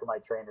take a look at my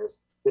trainers.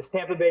 This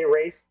Tampa Bay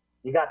race,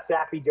 you got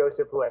Sappy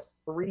Joseph, who has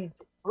three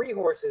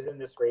horses in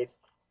this race.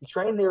 He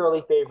trained the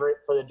early favorite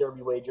for the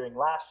Derby wagering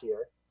last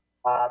year.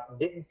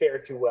 Didn't fare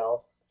too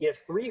well. He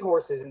has 3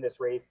 horses in this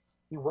race.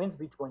 He wins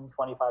between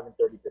 25 and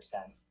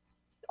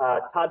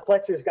 30%. Todd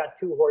Pletcher's got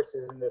 2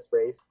 horses in this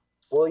race.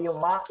 William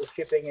Mott is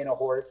chipping in a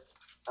horse.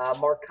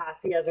 Mark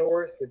Cossey has a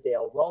horse with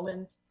Dale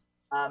Romans.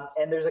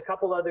 And there's a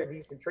couple other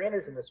decent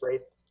trainers in this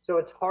race. So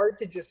it's hard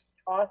to just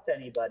toss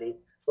anybody.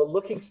 But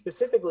looking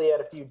specifically at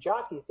a few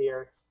jockeys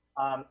here,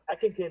 I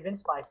can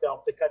convince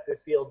myself to cut this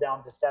field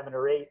down to 7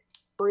 or 8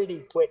 pretty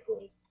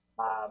quickly.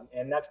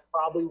 And that's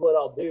probably what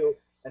I'll do.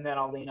 And then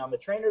I'll lean on the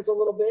trainers a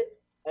little bit.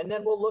 And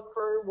then we'll look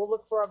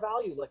for our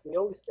value like we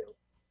always do.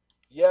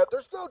 Yeah,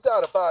 there's no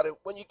doubt about it.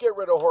 When you get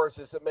rid of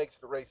horses, it makes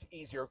the race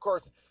easier. Of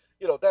course,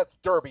 that's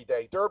Derby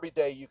Day. Derby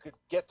Day, you could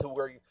get to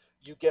where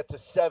you get to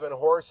 7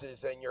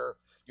 horses, and you're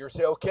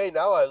saying, okay,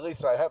 now at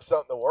least I have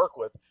something to work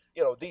with.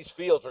 These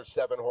fields are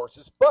 7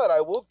 horses, but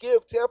I will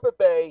give Tampa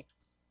Bay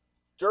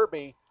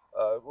Derby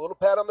a little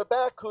pat on the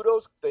back.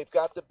 Kudos, they've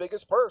got the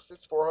biggest purse.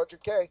 It's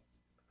 $400K.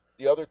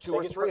 The other 2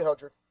 are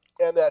 300.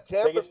 And that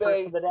Tampa biggest Bay,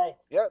 purse of the day.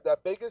 Yeah,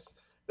 that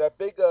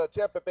big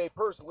Tampa Bay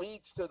purse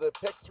leads to the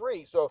pick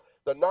 3. So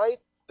the 9th,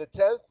 the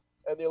 10th,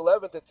 and the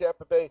 11th at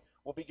Tampa Bay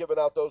will be giving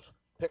out those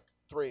pick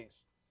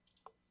 3s.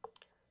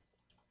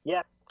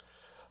 Yeah.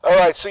 All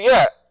right. So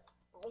yeah,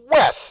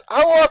 Wes,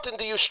 how often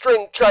do you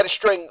try to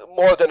string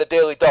more than a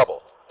daily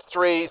double?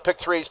 3s, pick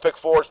 3s, pick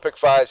 4s, pick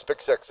 5s, pick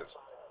 6s.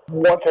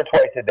 Once or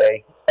twice a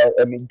day.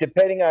 I mean,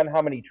 depending on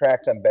how many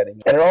tracks I'm betting.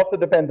 And it also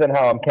depends on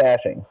how I'm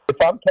cashing. If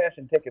I'm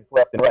cashing tickets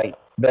left and right,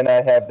 then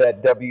I have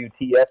that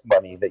WTF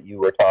money that you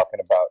were talking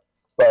about.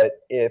 But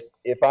if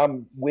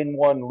I'm win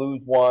 1,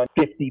 lose 1,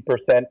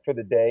 50% for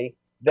the day,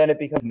 then it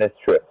becomes this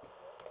trip.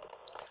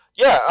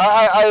 Yeah,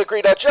 I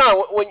agree. Now, John,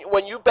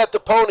 when you bet the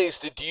ponies,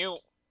 do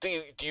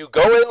you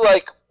go in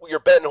like you're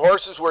betting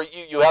horses where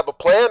you have a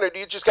plan, or do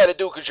you just got to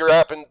do it because you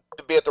happen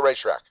to be at the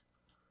racetrack?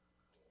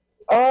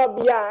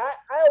 Yeah,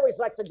 I always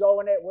like to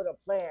go in it with a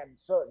plan.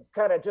 So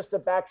kind of just to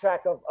backtrack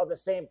of the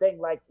same thing.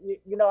 Like,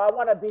 I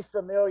want to be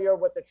familiar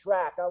with the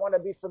track. I want to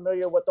be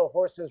familiar with the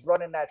horses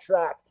running that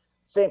track.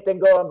 Same thing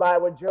going by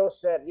what Joe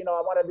said. I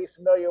want to be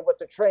familiar with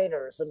the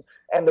trainers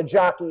and the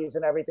jockeys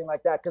and everything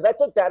like that. Because I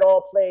think that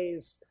all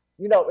plays,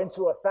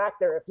 into a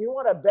factor. If you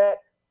want to bet,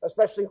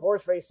 especially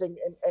horse racing,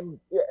 and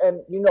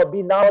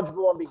be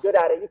knowledgeable and be good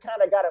at it, you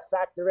kind of got to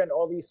factor in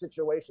all these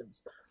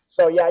situations.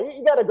 So, yeah,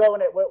 you got to go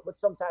in it with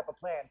some type of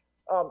plan.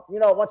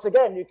 Once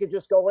again, you could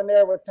just go in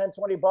there with $10,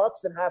 $20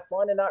 and have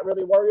fun and not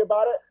really worry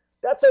about it.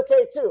 That's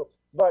okay too.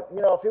 But,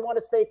 if you want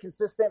to stay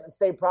consistent and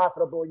stay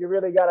profitable, you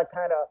really got to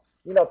kind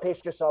of,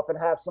 pace yourself and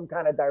have some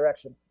kind of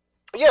direction.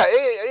 Yeah,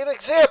 an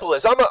example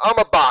is I'm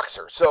a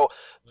boxer. So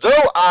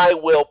though I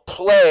will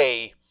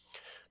play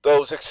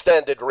those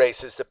extended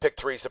races, the pick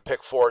 3s, the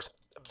pick 4s,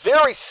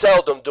 very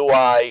seldom do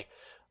I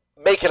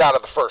make it out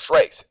of the first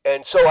race.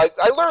 And so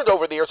I learned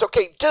over the years,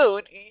 okay,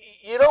 dude,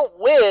 you don't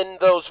win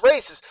those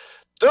races.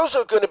 Those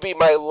are going to be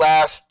my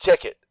last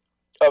ticket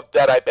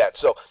that I bet.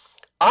 So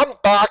I'm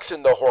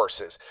boxing the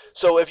horses.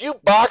 So if you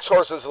box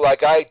horses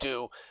like I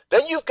do,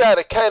 then you've got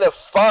to kind of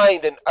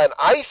find and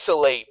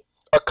isolate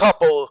a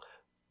couple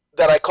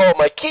that I call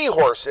my key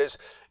horses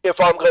if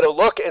I'm going to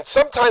look. And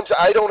sometimes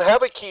I don't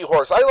have a key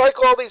horse. I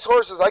like all these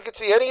horses. I could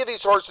see any of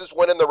these horses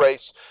winning the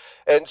race.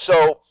 And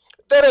so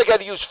then I got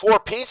to use 4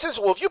 pieces.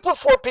 Well, if you put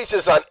 4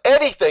 pieces on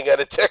anything in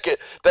a ticket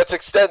that's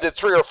extended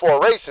 3 or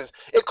 4 races,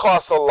 it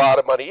costs a lot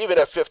of money, even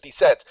at 50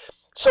 cents.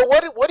 So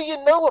what do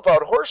you know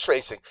about horse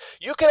racing?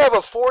 You can have a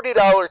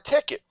 $40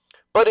 ticket,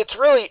 but it's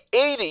really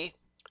 80,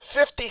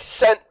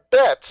 50-cent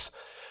bets.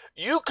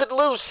 You could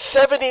lose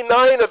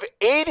 79 of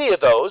 80 of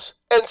those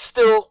and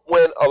still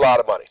win a lot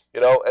of money,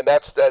 and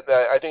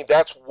I think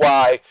that's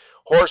why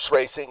horse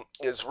racing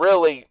is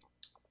really,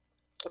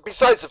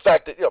 besides the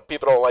fact that,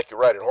 people don't like you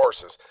riding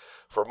horses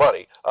for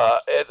money,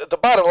 the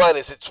bottom line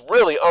is it's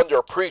really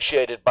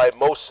underappreciated by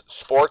most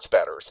sports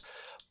bettors.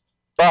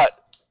 But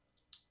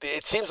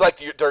it seems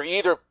like there are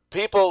either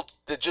people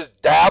that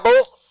just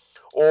dabble,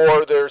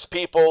 or there's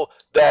people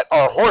that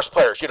are horse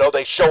players.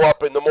 They show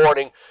up in the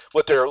morning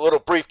with their little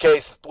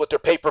briefcase, with their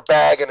paper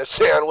bag and a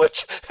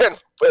sandwich and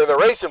the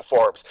racing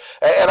forms.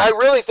 And I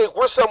really think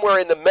we're somewhere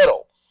in the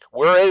middle.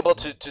 We're able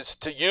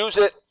to use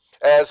it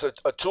as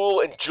a tool,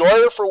 enjoy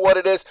it for what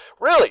it is.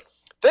 Really,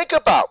 think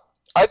about,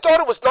 I thought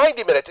it was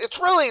 90 minutes. It's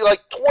really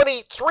like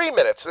 23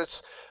 minutes.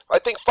 It's, I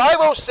think,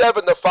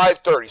 5:07 to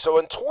 5:30. So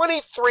in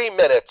 23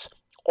 minutes,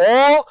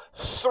 all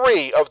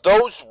 3 of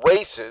those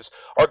races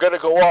are going to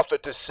go off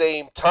at the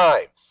same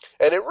time.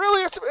 And it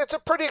really, it's a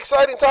pretty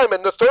exciting time.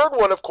 And the third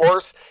one, of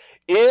course,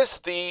 is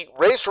the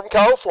race from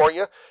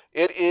California.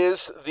 It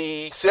is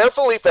the San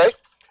Felipe.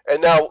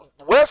 And now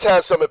Wes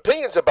has some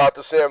opinions about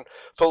the San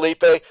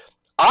Felipe.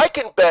 I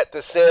can bet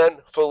the San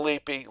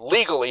Felipe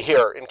legally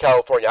here in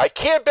California. I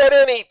can't bet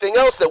anything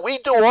else that we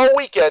do all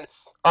weekend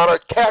on our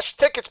cash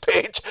tickets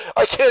page.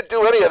 I can't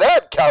do any of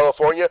that in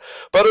California,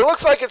 but it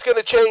looks like it's going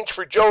to change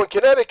for Joe in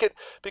Connecticut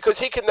because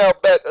he can now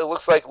bet, it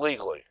looks like,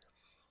 legally.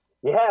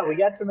 Yeah, we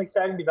got some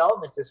exciting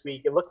developments this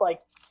week. It looked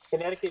like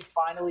Connecticut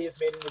finally has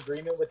made an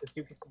agreement with the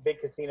 2 big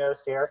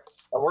casinos here,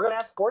 and we're going to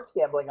have sports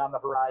gambling on the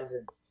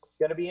horizon. It's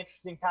going to be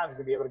interesting times.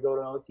 We're going to be able to go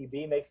to an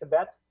OTB, make some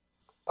bets.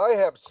 I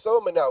have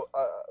so many now.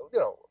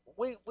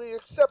 We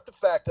accept the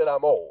fact that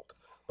I'm old,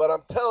 but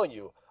I'm telling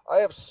you, I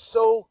have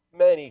so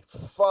many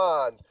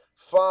fond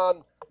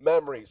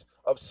memories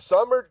of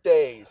summer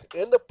days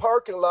in the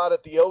parking lot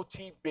at the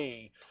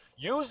OTB,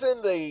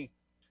 using the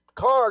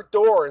car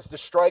door as the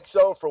strike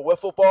zone for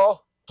wiffle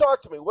ball.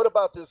 Talk to me. What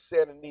about this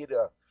Santa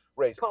Anita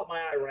race? Caught my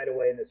eye right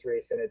away in this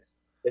race, and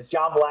it's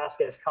John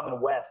Velasquez coming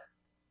west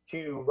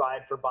to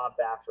ride for Bob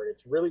Baffert.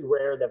 It's really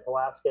rare that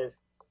Velasquez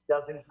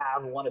doesn't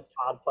have one of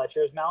Todd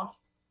Pletcher's mounts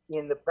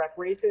in the prep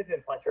races,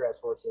 and Pletcher has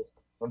horses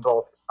in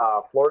both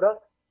Florida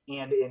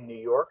and in New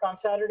York on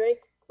Saturday.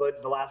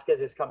 But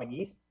Velasquez is coming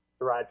east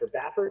to ride for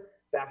Baffert.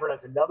 Baffert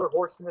has another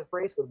horse in this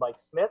race with Mike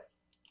Smith,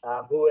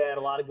 who had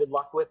a lot of good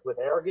luck with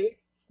Arrogate,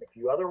 and a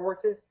few other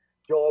horses.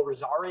 Joel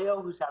Rosario,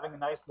 who's having a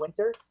nice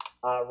winter,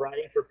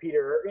 riding for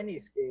Peter Urton.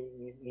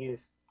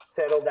 He's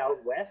settled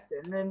out west.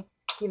 And then,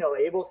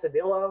 Abel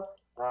Cedillo,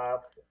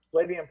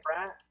 Flavian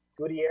Pratt,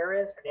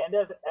 Gutierrez,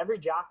 Hernandez, every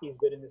jockey is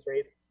good in this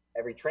race.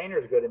 Every trainer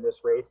is good in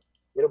this race.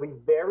 It'll be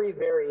very,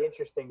 very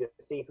interesting to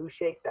see who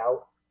shakes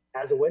out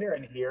as a winner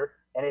in here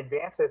and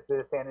advances to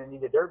the Santa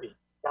Anita Derby.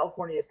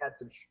 California has had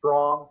some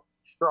strong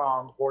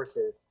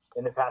horses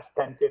in the past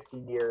 10,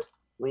 15 years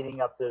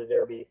leading up to the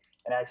Derby,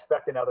 and I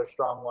expect another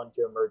strong one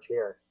to emerge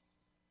here.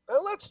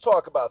 And let's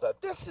talk about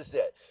that. This is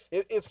it.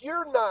 If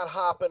you're not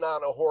hopping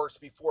on a horse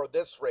before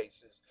this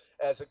races,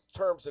 as in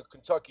terms of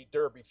Kentucky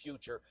Derby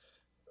future,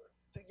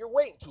 you're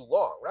waiting too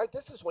long, right?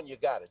 This is when you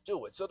got to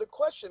do it. So the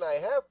question I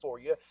have for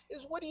you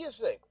is, what do you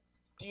think?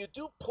 Do you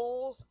do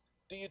pools?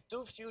 Do you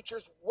do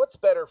futures? What's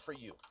better for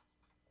you?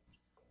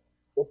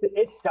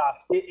 It's tough.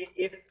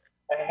 If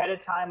ahead of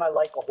time I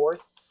like a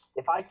horse,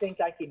 if I think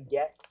I can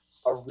get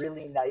a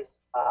really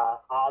nice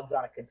odds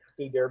on a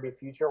Kentucky Derby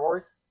future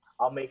horse,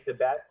 I'll make the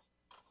bet.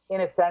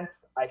 In a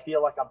sense, I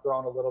feel like I'm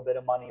throwing a little bit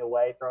of money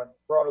away,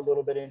 throwing a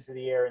little bit into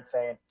the air and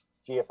saying,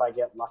 gee, if I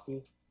get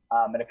lucky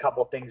and a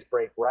couple of things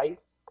break right,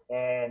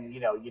 and,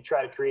 you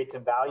try to create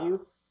some value.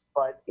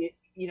 But,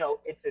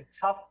 it's a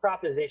tough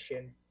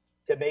proposition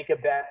to make a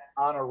bet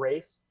on a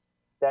race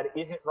that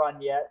isn't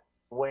run yet,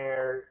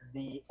 where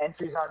the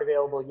entries aren't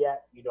available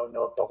yet. You don't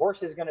know if the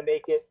horse is going to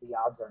make it. The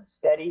odds aren't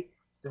steady.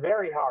 It's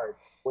very hard.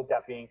 With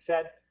that being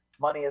said,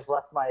 money has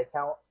left my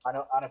account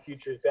on a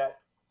futures bet.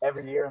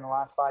 every year in the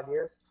last 5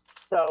 years.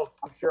 So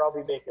I'm sure I'll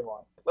be making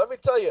one. Let me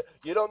tell you,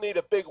 you don't need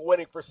a big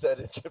winning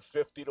percentage of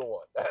 50-1.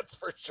 That's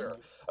for sure.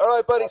 All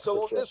right, buddy. That's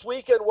so for sure. This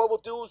weekend, what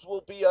we'll do is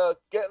we'll be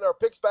getting our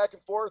picks back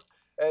and forth,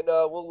 and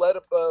we'll let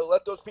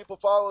those people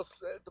follow us.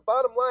 The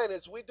bottom line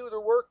is, we do the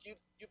work. You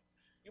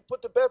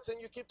put the bets in,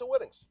 you keep the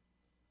winnings.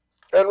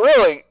 And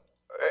really,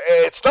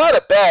 it's not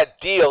a bad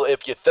deal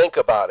if you think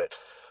about it.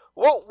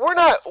 Well, we're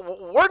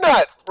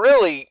not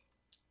really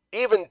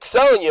even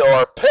selling you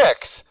our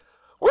picks.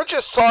 We're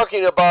just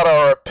talking about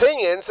our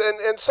opinions,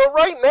 and so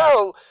right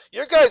now,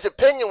 your guys'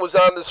 opinion was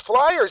on this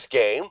Flyers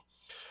game,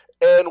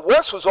 and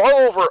Wes was all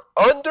over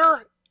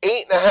under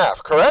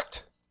 8.5,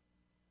 correct?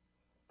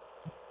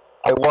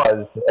 I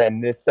was,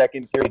 and this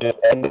second period just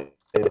ended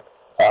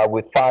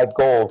with 5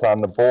 goals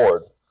on the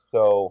board.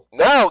 So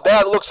now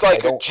that looks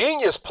like a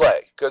genius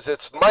play because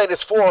it's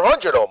minus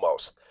 400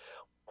 almost.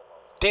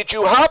 Did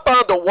you hop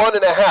on to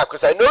 1.5?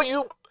 Because I know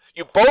you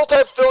both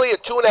have Philly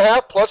at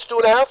 2.5 plus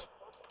 2.5.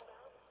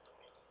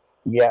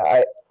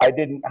 Yeah, I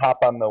didn't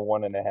hop on the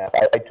 1.5.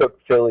 I took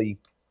Philly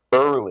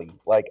early,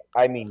 really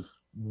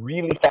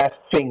fast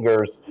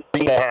fingers,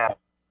 3.5,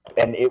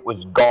 and it was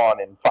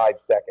gone in 5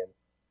 seconds.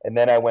 And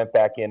then I went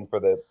back in for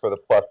the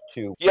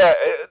 +2. Yeah,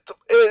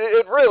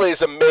 it really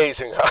is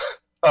amazing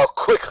how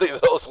quickly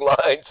those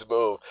lines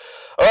move.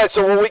 All right,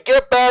 so when we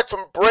get back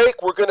from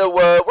break, we're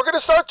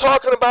gonna start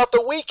talking about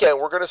the weekend.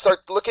 We're gonna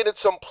start looking at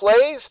some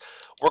plays.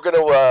 We're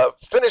gonna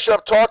finish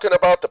up talking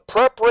about the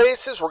prep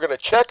races. We're gonna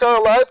check our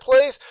live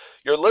plays.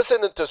 You're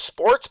listening to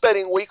Sports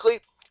Betting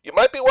Weekly. You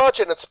might be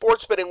watching at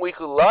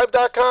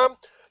sportsbettingweeklylive.com.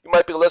 You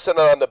might be listening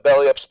on the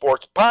Belly Up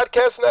Sports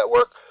Podcast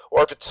Network.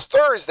 Or if it's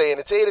Thursday and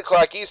it's 8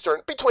 o'clock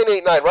Eastern, between 8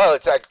 and 9, well,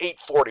 it's at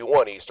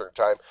 8:41 Eastern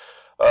time.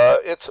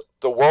 It's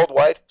the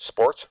Worldwide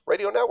Sports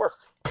Radio Network.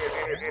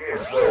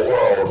 It's the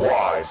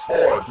Worldwide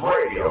Sports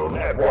Radio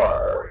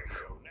Network.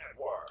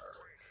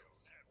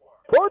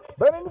 Sports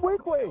Betting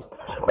Weekly.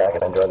 Sit back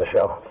and enjoy the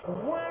show.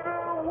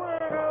 Winner,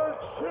 winner,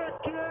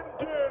 chicken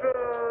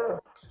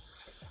dinner.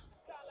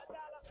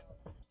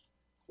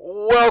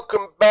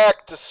 Welcome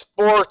back to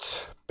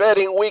Sports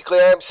Betting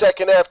Weekly. I'm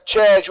Second F.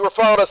 Chaz. You are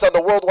following us on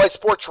the Worldwide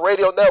Sports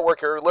Radio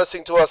Network. You're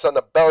listening to us on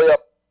the Belly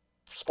Up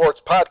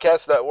Sports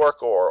Podcast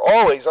Network, or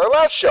always our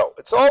last show.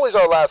 It's always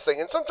our last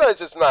thing, and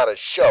sometimes it's not a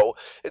show.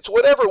 It's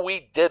whatever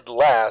we did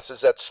last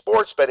is at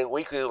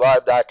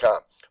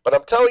sportsbettingweeklylive.com. But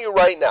I'm telling you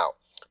right now,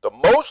 the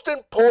most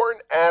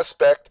important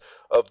aspect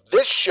of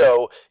this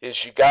show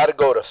is you got to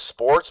go to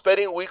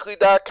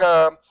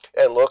sportsbettingweekly.com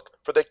and look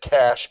for the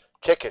cash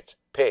tickets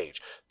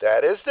page.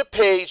 That is the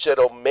page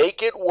that'll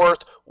make it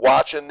worth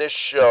watching this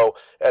show,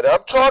 and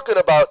I'm talking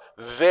about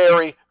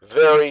very,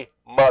 very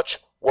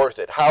much worth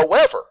it.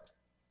 However,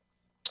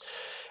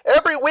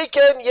 every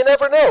weekend you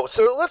never know.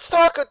 So let's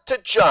talk to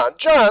John.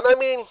 John,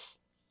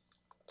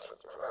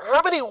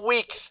 how many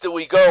weeks do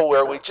we go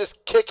where we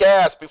just kick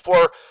ass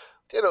before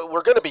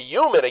we're going to be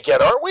human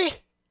again, aren't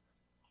we?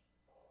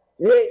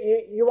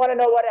 You want to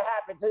know what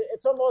happens?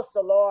 It's almost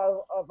the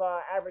law of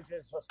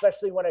averages,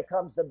 especially when it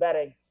comes to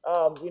betting.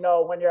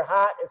 When you're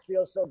hot, it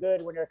feels so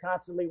good. When you're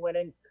constantly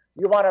winning,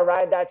 you want to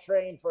ride that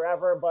train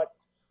forever. But,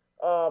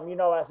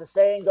 as the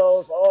saying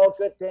goes, all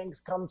good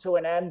things come to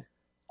an end.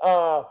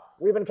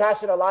 We've been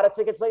cashing a lot of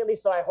tickets lately,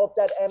 so I hope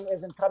that end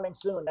isn't coming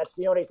soon. That's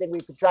the only thing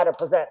we could try to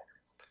prevent.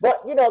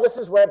 But, this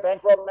is where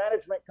bankroll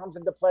management comes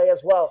into play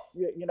as well.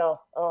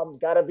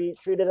 Got to be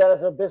treated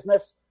as a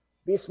business.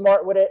 Be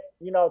smart with it.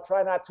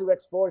 Try not to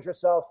expose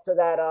yourself to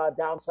that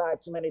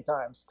downside too many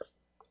times.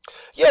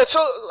 Yeah,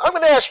 so I'm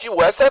going to ask you,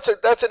 Wes. That's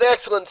an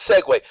excellent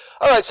segue.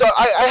 All right, so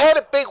I had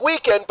a big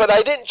weekend, but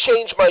I didn't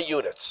change my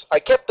units. I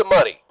kept the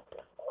money.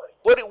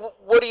 What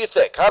do you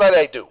think? How did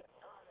I do?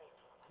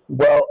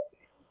 Well,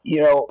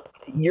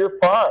 you're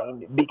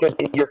fine because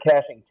you're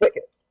cashing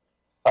tickets.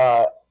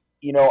 I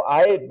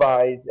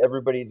advise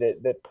everybody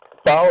that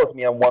follows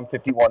me on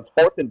 151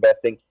 Sports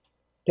Investing,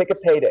 take a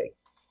payday.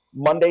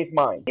 Monday's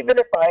mine. Even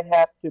if I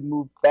have to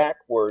move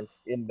backwards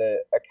in the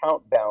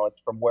account balance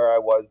from where I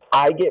was,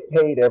 I get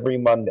paid every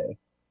Monday.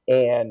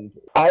 And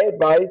I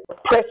advise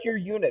press your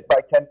unit by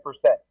 10%,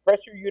 press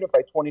your unit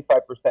by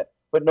 25%.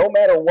 But no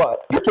matter what,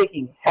 you're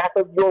taking half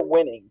of your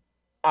winnings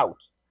out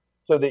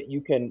so that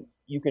you can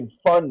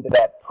fund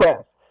that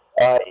press.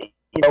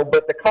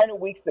 But the kind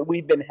of weeks that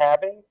we've been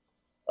having,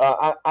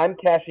 I'm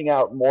cashing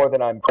out more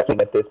than I'm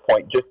pressing at this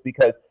point, just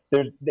because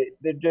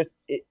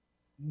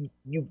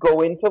you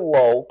go into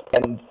low,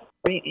 and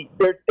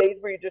there's days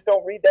where you just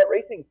don't read that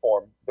racing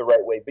form the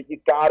right way, but you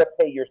got to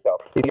pay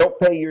yourself. If you don't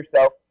pay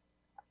yourself,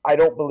 I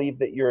don't believe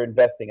that you're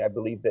investing. I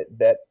believe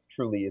that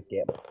truly is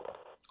gambling.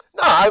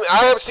 No,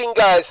 I have seen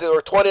guys that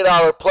were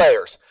 $20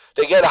 players.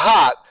 They get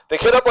hot. They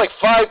get up like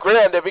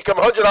 $5,000. They become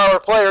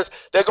 $100 players.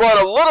 They go on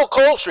a little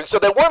cold streak. So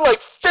they won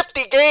like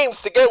 50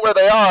 games to get where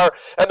they are,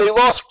 and they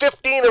lost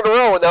 15 in a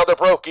row, and now they're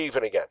broke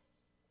even again.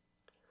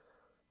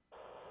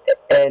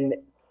 And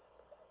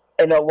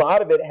a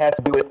lot of it has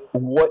to do with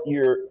what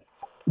your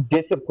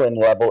discipline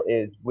level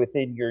is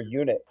within your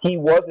unit. He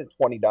was a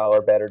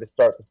 $20 bettor to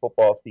start the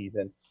football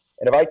season,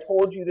 And if I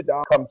told you the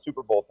Dom come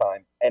Super Bowl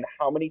time and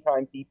how many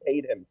times he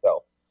paid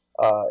himself,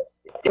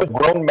 it was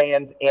grown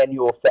man's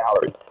annual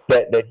salary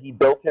that he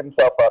built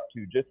himself up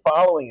to just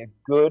following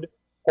a good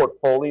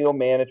portfolio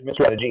management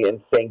strategy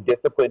and staying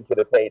disciplined to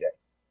the payday.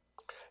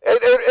 And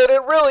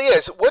it really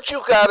is. What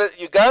you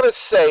gotta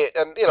say,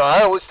 and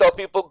I always tell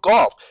people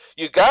golf,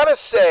 you gotta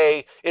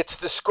say it's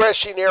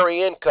discretionary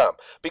income,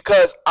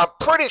 because I'm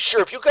pretty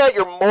sure if you got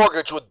your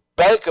mortgage with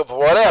Bank of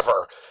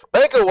whatever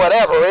ain't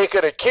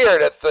gonna care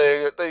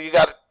that you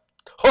got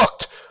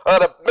hooked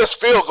on a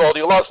missed field goal.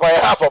 You lost by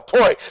half a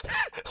point,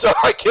 so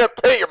I can't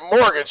pay your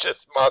mortgage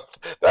this month.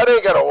 That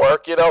ain't gonna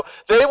work.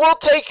 They will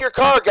take your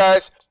car,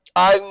 guys.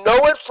 I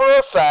know it for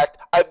a fact.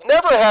 I've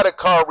never had a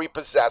car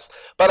repossessed,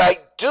 but I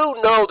do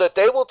know that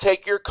they will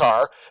take your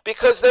car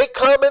because they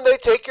come and they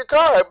take your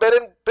car. I've been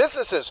in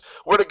businesses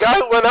where the guy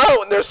went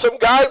out and there's some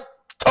guy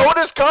towed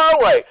his car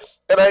away.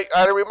 And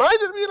I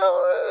reminded him,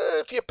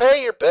 if you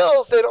pay your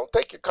bills, they don't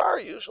take your car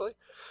usually.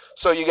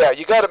 So you got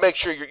to make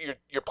sure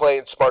you're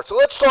playing smart. So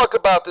let's talk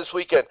about this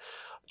weekend.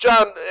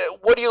 John,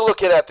 what are you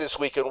looking at this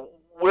weekend?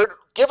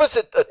 Give us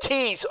a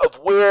tease of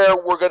where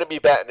we're going to be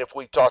batting if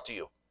we talk to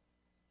you.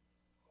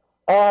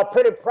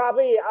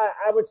 Probably,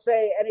 I would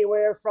say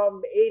anywhere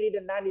from 80 to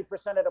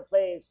 90% of the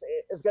plays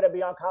is going to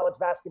be on college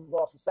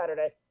basketball for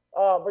Saturday.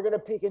 We're going to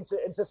peek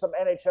into some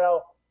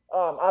NHL.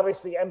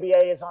 Obviously,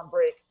 NBA is on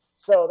break,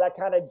 so that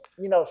kind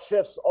of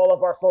shifts all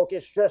of our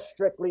focus just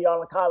strictly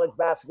on college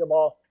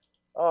basketball.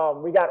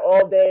 We got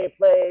all day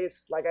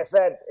plays. Like I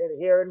said,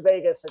 here in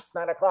Vegas, it's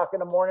 9 o'clock in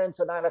the morning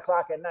to 9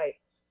 o'clock at night.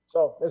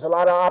 So there's a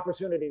lot of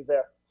opportunities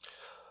there.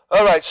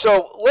 All right,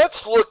 so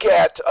let's look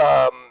at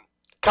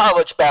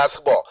college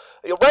basketball.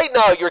 Right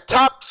now, your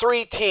top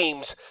three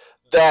teams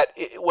that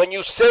when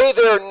you say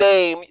their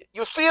name,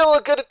 you feel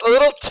a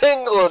little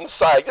tingle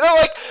inside.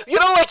 Like you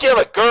have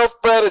a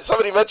girlfriend and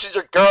somebody mentions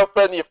your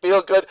girlfriend and you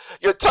feel good.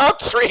 Your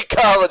top three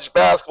college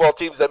basketball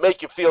teams that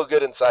make you feel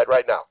good inside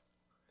right now.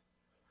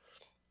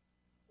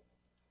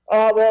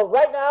 Well,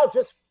 right now,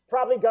 just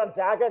probably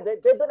Gonzaga.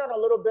 They've been on a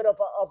little bit of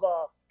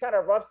a kind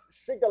of rough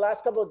streak the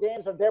last couple of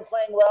games, but they're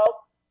playing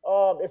well.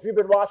 If you've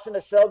been watching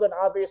the show, then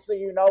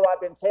obviously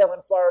I've been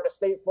tailing Florida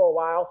State for a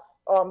while.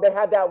 They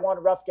had that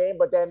one rough game,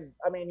 but then,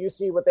 you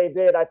see what they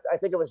did. I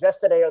think it was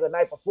yesterday or the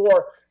night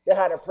before. They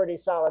had a pretty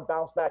solid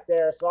bounce back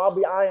there. So I'll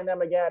be eyeing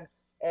them again.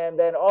 And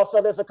then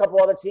also there's a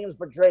couple other teams,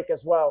 but Drake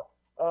as well.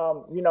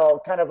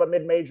 Kind of a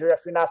mid-major.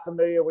 If you're not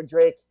familiar with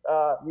Drake,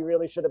 you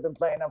really should have been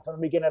playing them from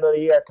the beginning of the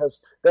year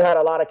because they had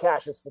a lot of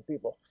cashes for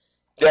people.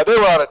 Yeah, they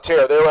were on a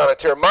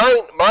tear.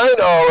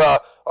 Mine are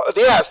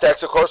the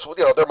Aztecs, of course.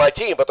 They're my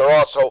team, but they're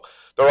also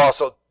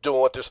doing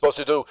what they're supposed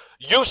to do.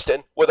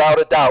 Houston,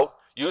 without a doubt.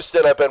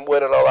 Houston have been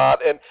winning a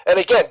lot, and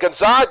again,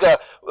 Gonzaga.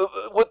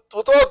 With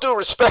all due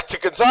respect to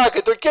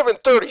Gonzaga, they're giving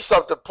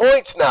 30-something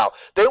points now.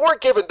 They were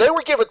given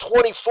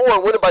 24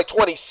 and winning by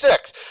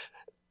 26.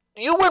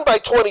 You win by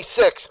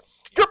 26.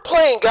 You're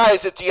playing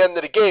guys at the end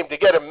of the game to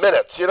get them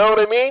minutes. You know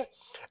what I mean?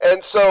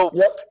 And so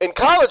in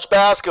college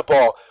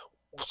basketball,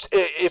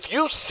 if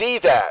you see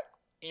that,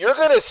 you're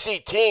going to see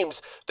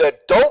teams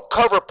that don't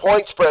cover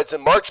point spreads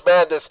in March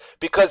Madness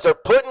because they're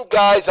putting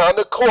guys on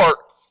the court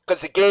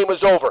because the game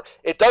is over.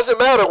 It doesn't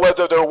matter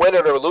whether they're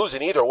winning or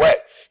losing either way.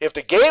 If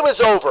the game is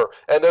over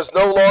and there's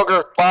no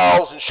longer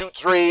fouls and shoot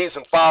threes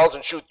and fouls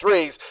and shoot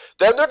threes,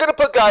 then they're going to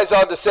put guys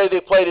on to say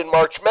they played in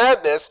March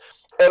Madness,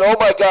 and oh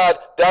my God,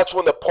 that's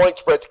when the point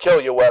spreads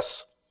kill you,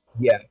 Wes.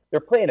 Yeah, they're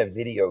playing a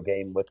video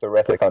game with the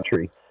rest of the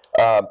country.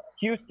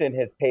 Houston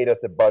has paid us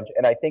a bunch,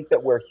 and I think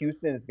that where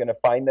Houston is going to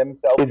find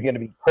themselves is going to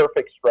be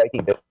perfect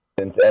striking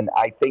distance, and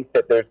I think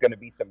that there's going to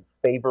be some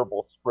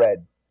favorable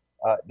spreads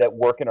that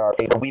work in our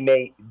favor. We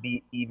may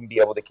even be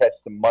able to catch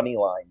some money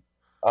line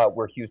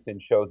where Houston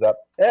shows up.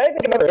 And I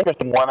think another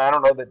interesting one, I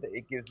don't know that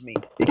it gives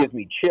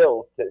me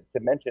chills to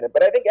mention it,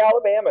 but I think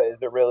Alabama is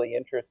a really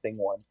interesting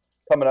one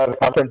coming out of the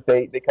conference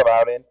they come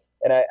out in,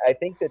 and I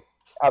think that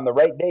on the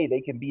right day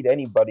they can beat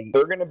anybody.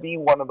 They're going to be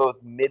one of those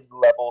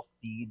mid-level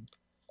seeds.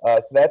 So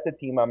that's a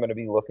team I'm going to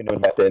be looking to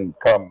invest in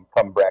come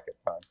bracket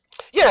time.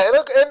 Yeah,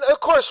 and of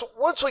course,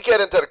 once we get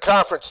into the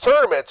conference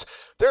tournaments,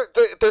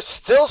 there's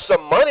still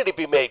some money to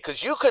be made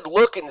because you could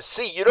look and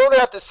see. You don't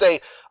have to say,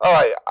 all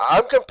right,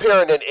 I'm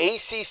comparing an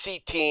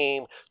ACC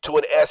team to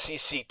an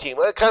SEC team,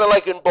 kind of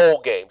like in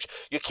bowl games.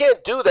 You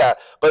can't do that.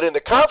 But in the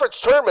conference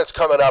tournaments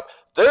coming up,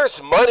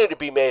 there's money to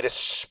be made,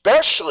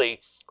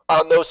 especially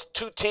on those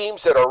two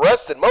teams that are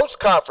rested. Most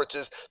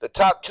conferences, the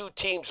top two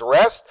teams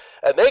rest,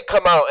 and they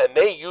come out and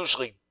they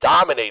usually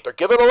dominate. They're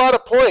given a lot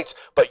of points,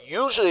 but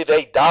usually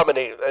they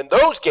dominate. In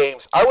those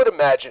games, I would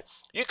imagine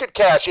you could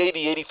cash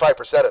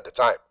 80-85% of the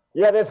time.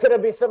 Yeah, there's going to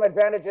be some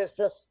advantages,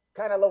 just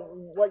kind of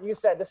what you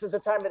said. This is a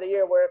time of the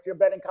year where if you're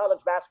betting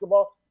college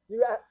basketball,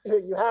 you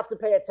have to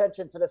pay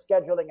attention to the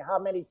scheduling, how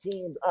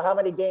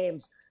many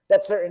games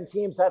that certain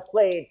teams have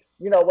played,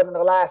 within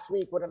the last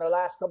week, within the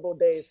last couple of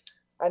days.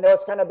 I know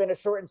it's kind of been a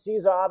shortened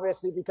season,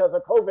 obviously, because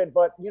of COVID,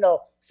 but,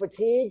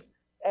 fatigue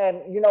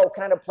and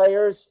kind of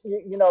players,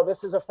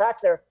 this is a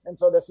factor, and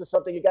so this is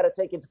something you got to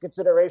take into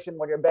consideration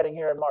when you're betting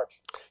here in March.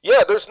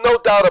 Yeah, there's no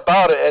doubt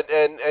about it,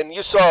 and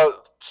you saw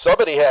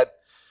somebody had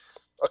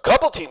a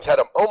couple teams had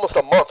almost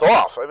a month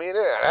off. I mean,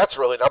 that's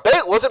really not.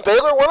 Wasn't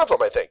Baylor one of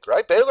them? I think,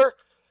 right? Baylor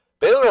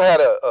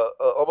had a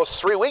almost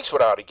 3 weeks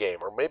without a game,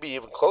 or maybe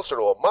even closer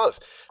to a month.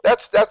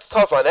 That's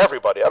tough on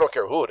everybody. I don't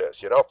care who it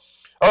is, All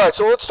right,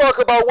 so let's talk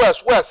about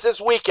Wes. Wes, this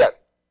weekend,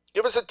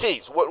 give us a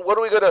tease. What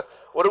are we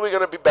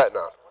gonna be betting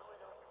on?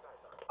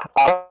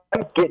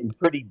 I'm getting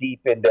pretty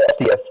deep into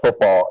FCS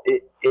football.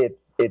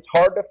 It's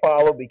hard to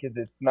follow because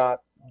it's not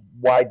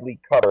widely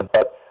covered,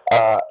 but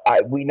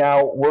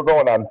we're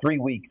going on 3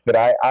 weeks, but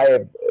I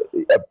have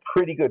a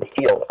pretty good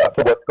feel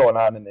for what's going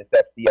on in this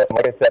FCS.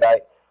 Like I said,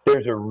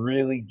 there's a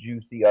really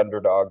juicy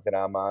underdog that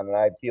I'm on, and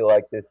I feel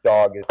like this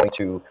dog is going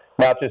to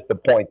not just the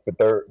points, but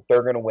they're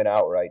going to win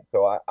outright.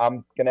 So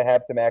I'm going to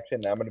have some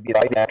action. I'm going to be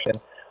light action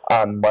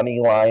on money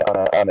line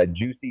on a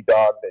juicy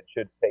dog that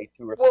should pay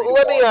 2 or 3. Well,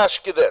 let me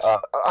ask you this: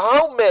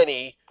 how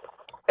many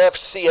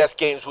FCS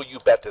games will you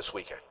bet this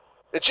weekend?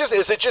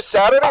 Is it just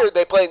Saturday, or are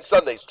they playing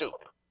Sundays too?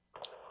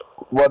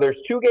 Well, there's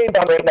 2 games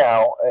on right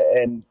now,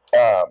 and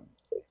I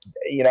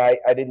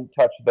didn't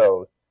touch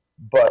those,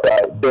 but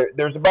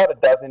there's about a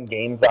dozen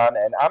games on,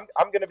 and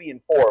I'm going to be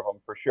in 4 of them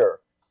for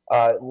sure.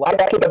 Live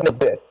action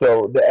doesn't exist,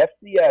 so the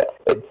FCS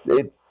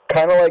it's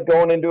kind of like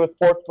going into a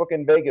sports book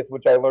in Vegas,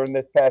 which I learned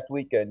this past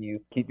weekend. You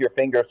keep your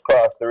fingers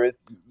crossed. Right,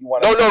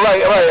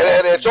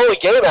 and it's only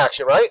game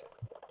action, right?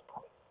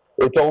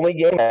 It's only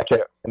game action.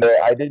 Yeah.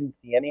 I didn't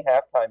see any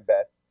halftime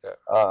bets.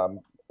 Yeah.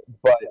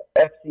 But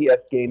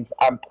FCS games,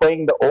 I'm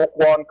playing the Oak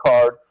Lawn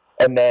card,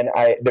 and then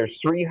there's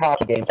 3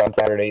 hockey games on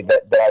Saturday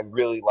that I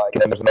really like,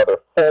 and then there's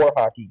another 4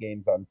 hockey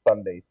games on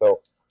Sunday.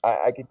 So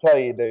I can tell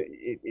you that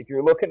if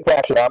you're looking for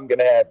action, I'm going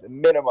to have a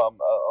minimum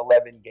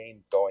 11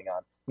 games going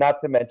on,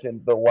 not to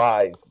mention the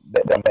lives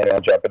that I'm planning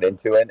on jumping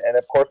into, and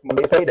of course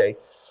Monday's payday.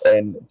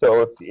 And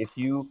so if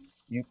you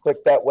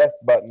click that West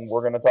button,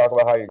 we're going to talk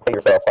about how you pay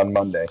yourself on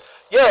Monday.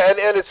 Yeah,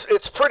 and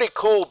it's pretty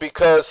cool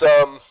because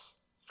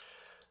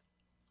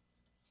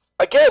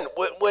again,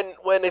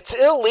 when it's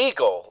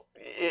illegal,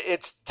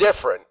 it's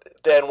different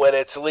than when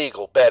it's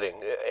legal betting,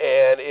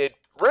 and it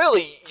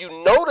really, you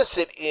notice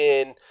it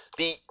in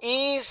the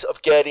ease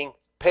of getting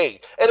paid.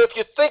 And if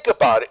you think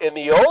about it, in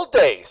the old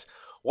days,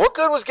 what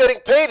good was getting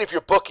paid if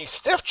your bookie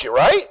stiffed you,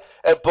 right?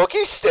 And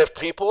bookies stiffed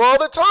people all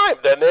the time.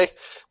 Then they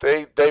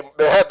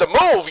had to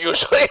move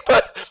usually,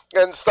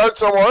 and start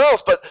somewhere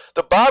else. But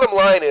the bottom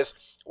line is,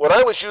 when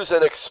I was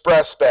using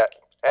Express Bet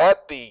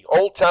at the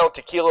Old Town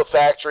Tequila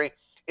Factory,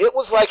 it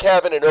was like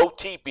having an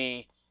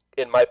OTB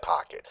in my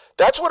pocket.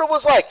 That's what it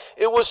was like.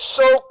 It was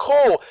so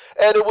cool,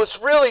 and it was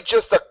really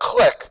just a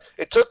click.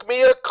 It took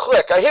me a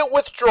click. I hit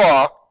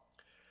withdraw,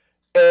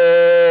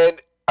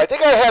 and I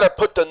think I had to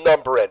put the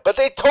number in. But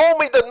they told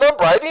me the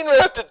number. I didn't even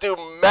have to do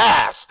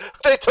math.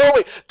 They told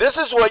me this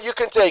is what you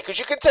can take. Because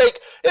you can take,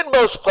 in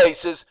most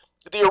places,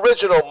 the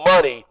original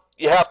money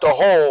you have to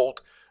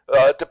hold,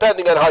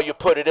 depending on how you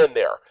put it in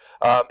there.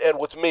 And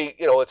with me,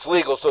 it's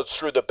legal, so it's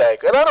through the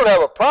bank. And I don't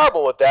have a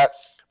problem with that.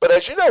 But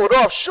as you know, with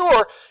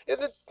offshore,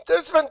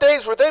 there's been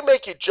days where they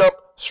make you jump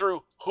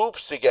through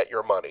hoops to get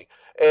your money.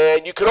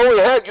 And you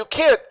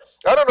can't,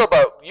 I don't know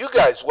about you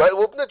guys.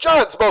 Well,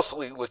 John's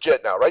mostly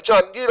legit now, right?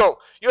 John, you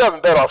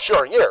haven't been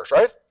offshore in years,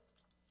 right?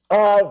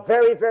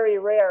 Very, very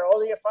rare.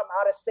 Only if I'm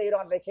out of state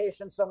on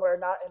vacation somewhere,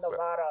 not in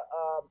Nevada.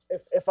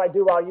 If I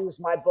do, I'll use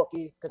my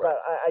bookie because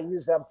I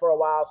use them for a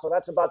while. So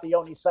that's about the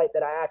only site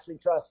that I actually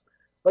trust.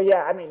 But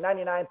yeah, I mean,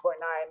 99.9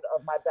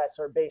 of my bets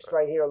are based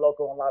right here,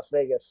 local in Las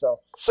Vegas.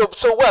 So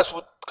Wes,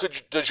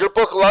 does your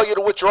book allow you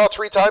to withdraw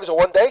 3 times in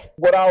one day?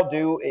 What I'll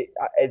do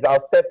is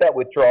I'll set that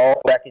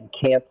withdrawal back and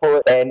cancel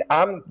it, and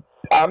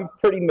I'm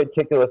pretty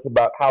meticulous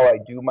about how I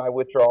do my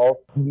withdrawals.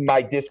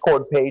 My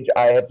Discord page,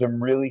 I have some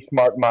really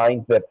smart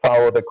minds that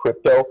follow the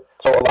crypto.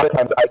 So a lot of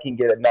times I can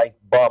get a nice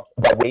bump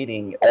by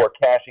waiting or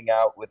cashing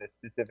out with a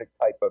specific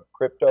type of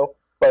crypto.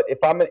 But if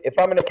I'm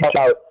going to cash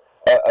out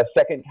a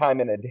second time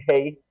in a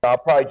day, I'll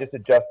probably just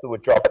adjust the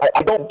withdrawal.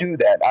 I don't do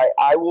that.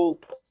 I will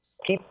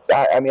keep.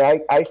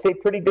 I stay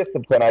pretty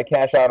disciplined. I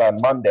cash out on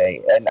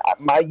Monday, and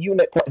my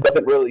unit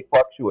doesn't really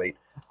fluctuate.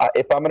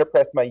 If I'm going to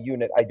press my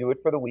unit, I do it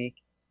for the week,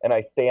 and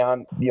I stay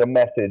on the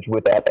message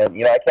with that,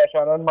 and I cash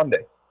out on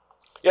Monday.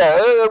 Yeah,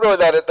 really,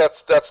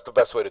 that's the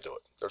best way to do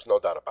it. There's no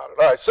doubt about it.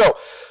 All right, so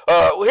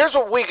here's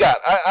what we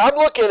got. I'm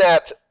looking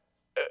at,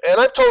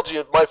 and I've told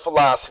you my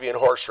philosophy in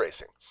horse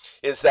racing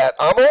is that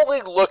I'm only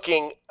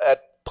looking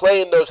at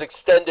playing those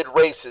extended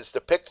races,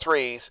 the pick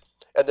 3s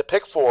and the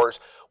pick 4s,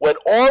 when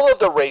all of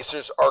the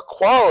racers are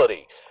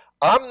quality.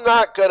 I'm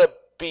not going to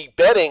be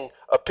betting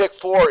a pick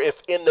 4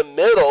 if in the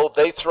middle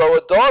they throw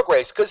a dog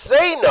race, because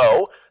they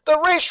know,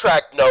 the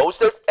racetrack knows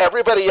that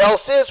everybody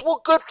else is.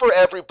 Well, good for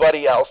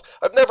everybody else.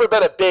 I've never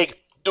been a big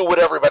do what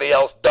everybody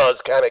else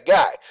does kind of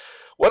guy.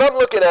 What I'm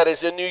looking at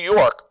is in New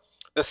York,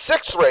 the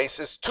 6th race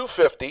is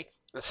 $250,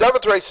 the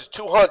 7th race is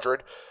 $200,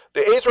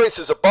 The 8th race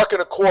is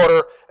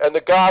 $1.25, and the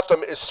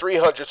Gotham is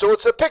 $300. So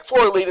it's a pick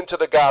 4 leading to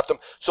the Gotham.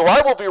 So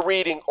I will be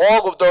reading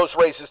all of those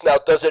races. Now,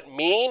 does it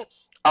mean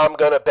I'm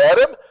going to bet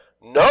them?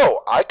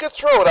 No, I could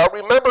throw it out.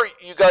 Remember,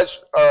 you guys,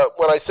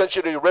 when I sent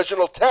you the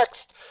original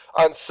text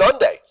on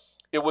Sunday,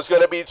 it was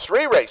going to be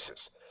 3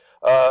 races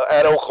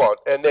at Oaklawn.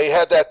 And they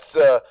had that,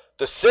 the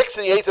 6th,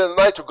 the 8th, and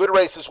the 9th were good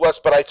races, Wes.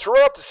 But I threw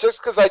out the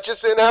 6th because I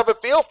just didn't have a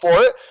feel for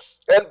it.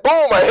 And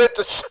boom, I hit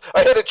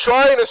a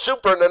try and a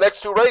super in the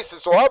next 2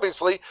 races. So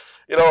obviously,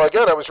 you know,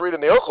 again, I was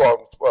reading the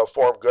Oaklawn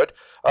form good.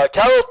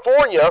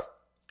 California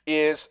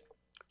is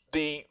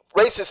the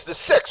race is the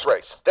 6th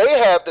race. They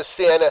have the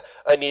Santa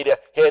Anita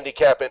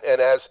Handicap, and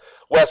as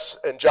Wes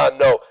and John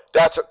know,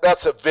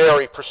 that's a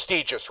very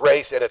prestigious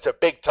race, and it's a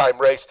big-time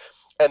race,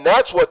 and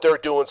that's what they're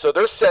doing. So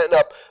they're setting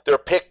up their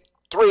pick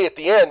 3 at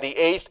the end, the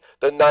 8th,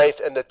 the 9th,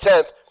 and the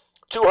 10th,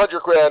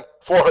 $200,000,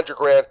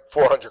 $400,000,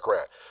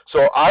 $400,000.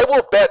 So I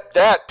will bet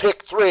that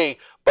pick 3,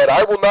 but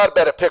I will not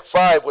bet a pick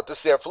 5 with the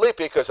San Felipe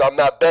because I'm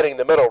not betting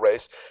the middle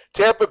race.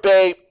 Tampa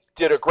Bay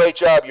did a great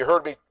job. You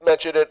heard me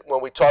mention it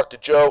when we talked to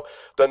Joe.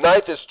 The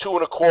 9th is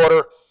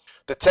 $2.25.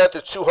 The 10th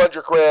is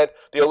 $200,000.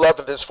 The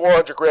 11th is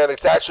 $400,000.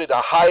 It's actually the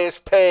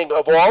highest paying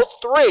of all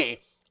 3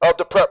 of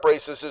the prep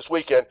races this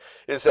weekend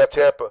is that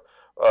Tampa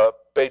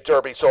Bay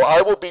Derby. So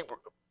I will be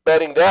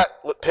betting that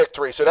pick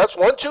 3. So that's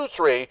 1, 2,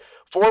 3,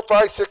 4,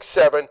 5, 6,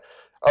 7,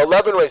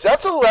 11 races.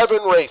 That's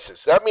 11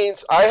 races. That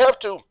means I have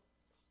to.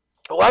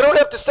 Well, I don't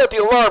have to set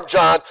the alarm,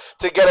 John,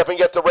 to get up and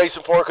get the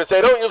racing form because they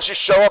don't usually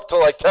show up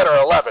till like 10 or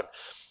 11.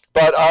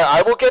 But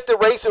I will get the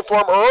racing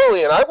form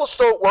early, and I will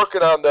start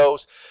working on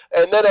those.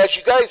 And then, as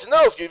you guys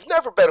know, if you've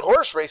never bet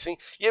horse racing,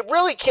 you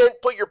really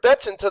can't put your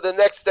bets until the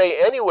next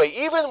day anyway.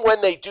 Even when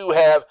they do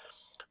have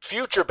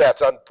future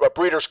bets on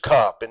Breeders'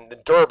 Cup and the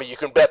Derby, you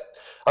can bet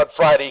on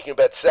Friday, you can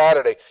bet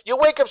Saturday. You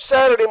wake up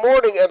Saturday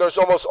morning, and there's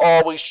almost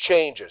always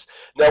changes.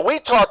 Now, we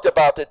talked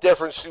about the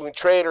difference between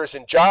trainers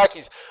and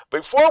jockeys.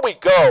 Before we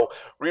go,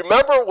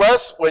 remember,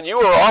 Wes, when you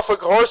were off a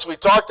horse, we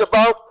talked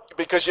about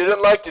because you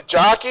didn't like the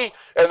jockey,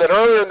 and then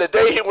earlier in the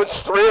day he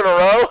wins 3 in a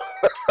row?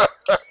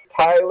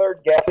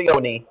 Tyler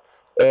Gaffalione,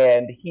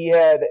 and he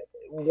had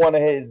one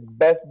of his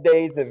best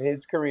days of his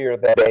career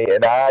that day,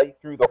 and I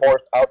threw the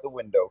horse out the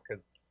window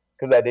because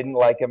I didn't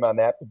like him on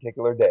that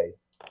particular day.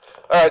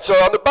 All right, so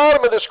on the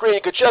bottom of the screen,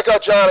 you can check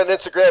out John on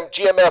Instagram,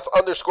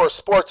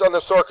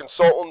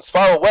 GMF_sports_consultants.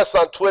 Follow Wes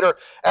on Twitter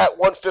at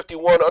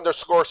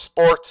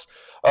 151_sports.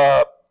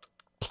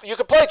 You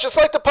can play just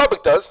like the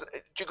public does.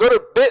 You go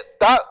to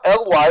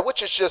bit.ly,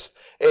 which is just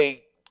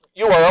a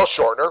URL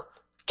shortener.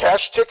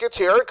 Cash tickets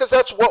here, because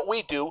that's what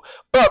we do.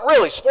 But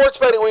really,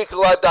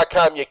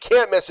 sportsbettingweeklylive.com, you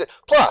can't miss it.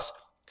 Plus,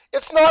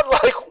 it's not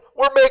like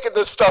we're making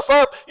this stuff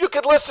up. You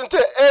can listen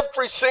to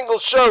every single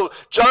show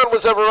John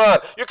was ever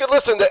on. You can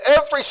listen to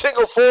every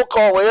single phone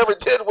call we ever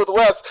did with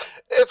Wes.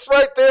 It's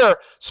right there,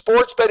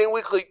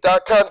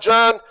 sportsbettingweekly.com.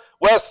 John,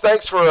 Wes,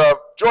 thanks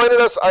for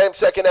joining us. I am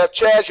Second Half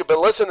Chaz. You've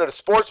been listening to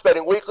Sports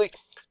Betting Weekly.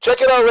 Check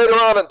it out later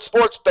on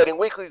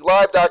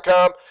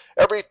sportsbettingweeklylive.com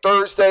every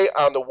Thursday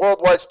on the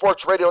Worldwide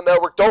Sports Radio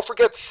Network. Don't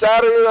forget,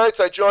 Saturday nights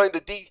I joined the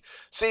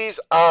DCs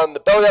on the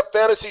Belly Up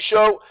Fantasy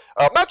Show.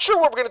 I'm not sure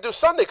what we're going to do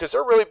Sunday because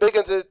they're really big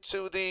into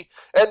the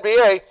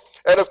NBA.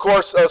 And, of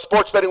course,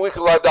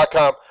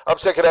 sportsbettingweeklylive.com. I'm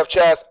Second Half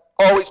Chaz.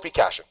 Always be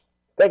cashing.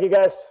 Thank you,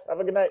 guys. Have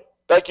a good night.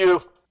 Thank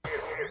you.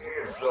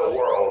 It's the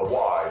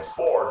Worldwide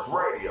Sports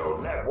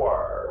Radio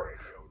Network.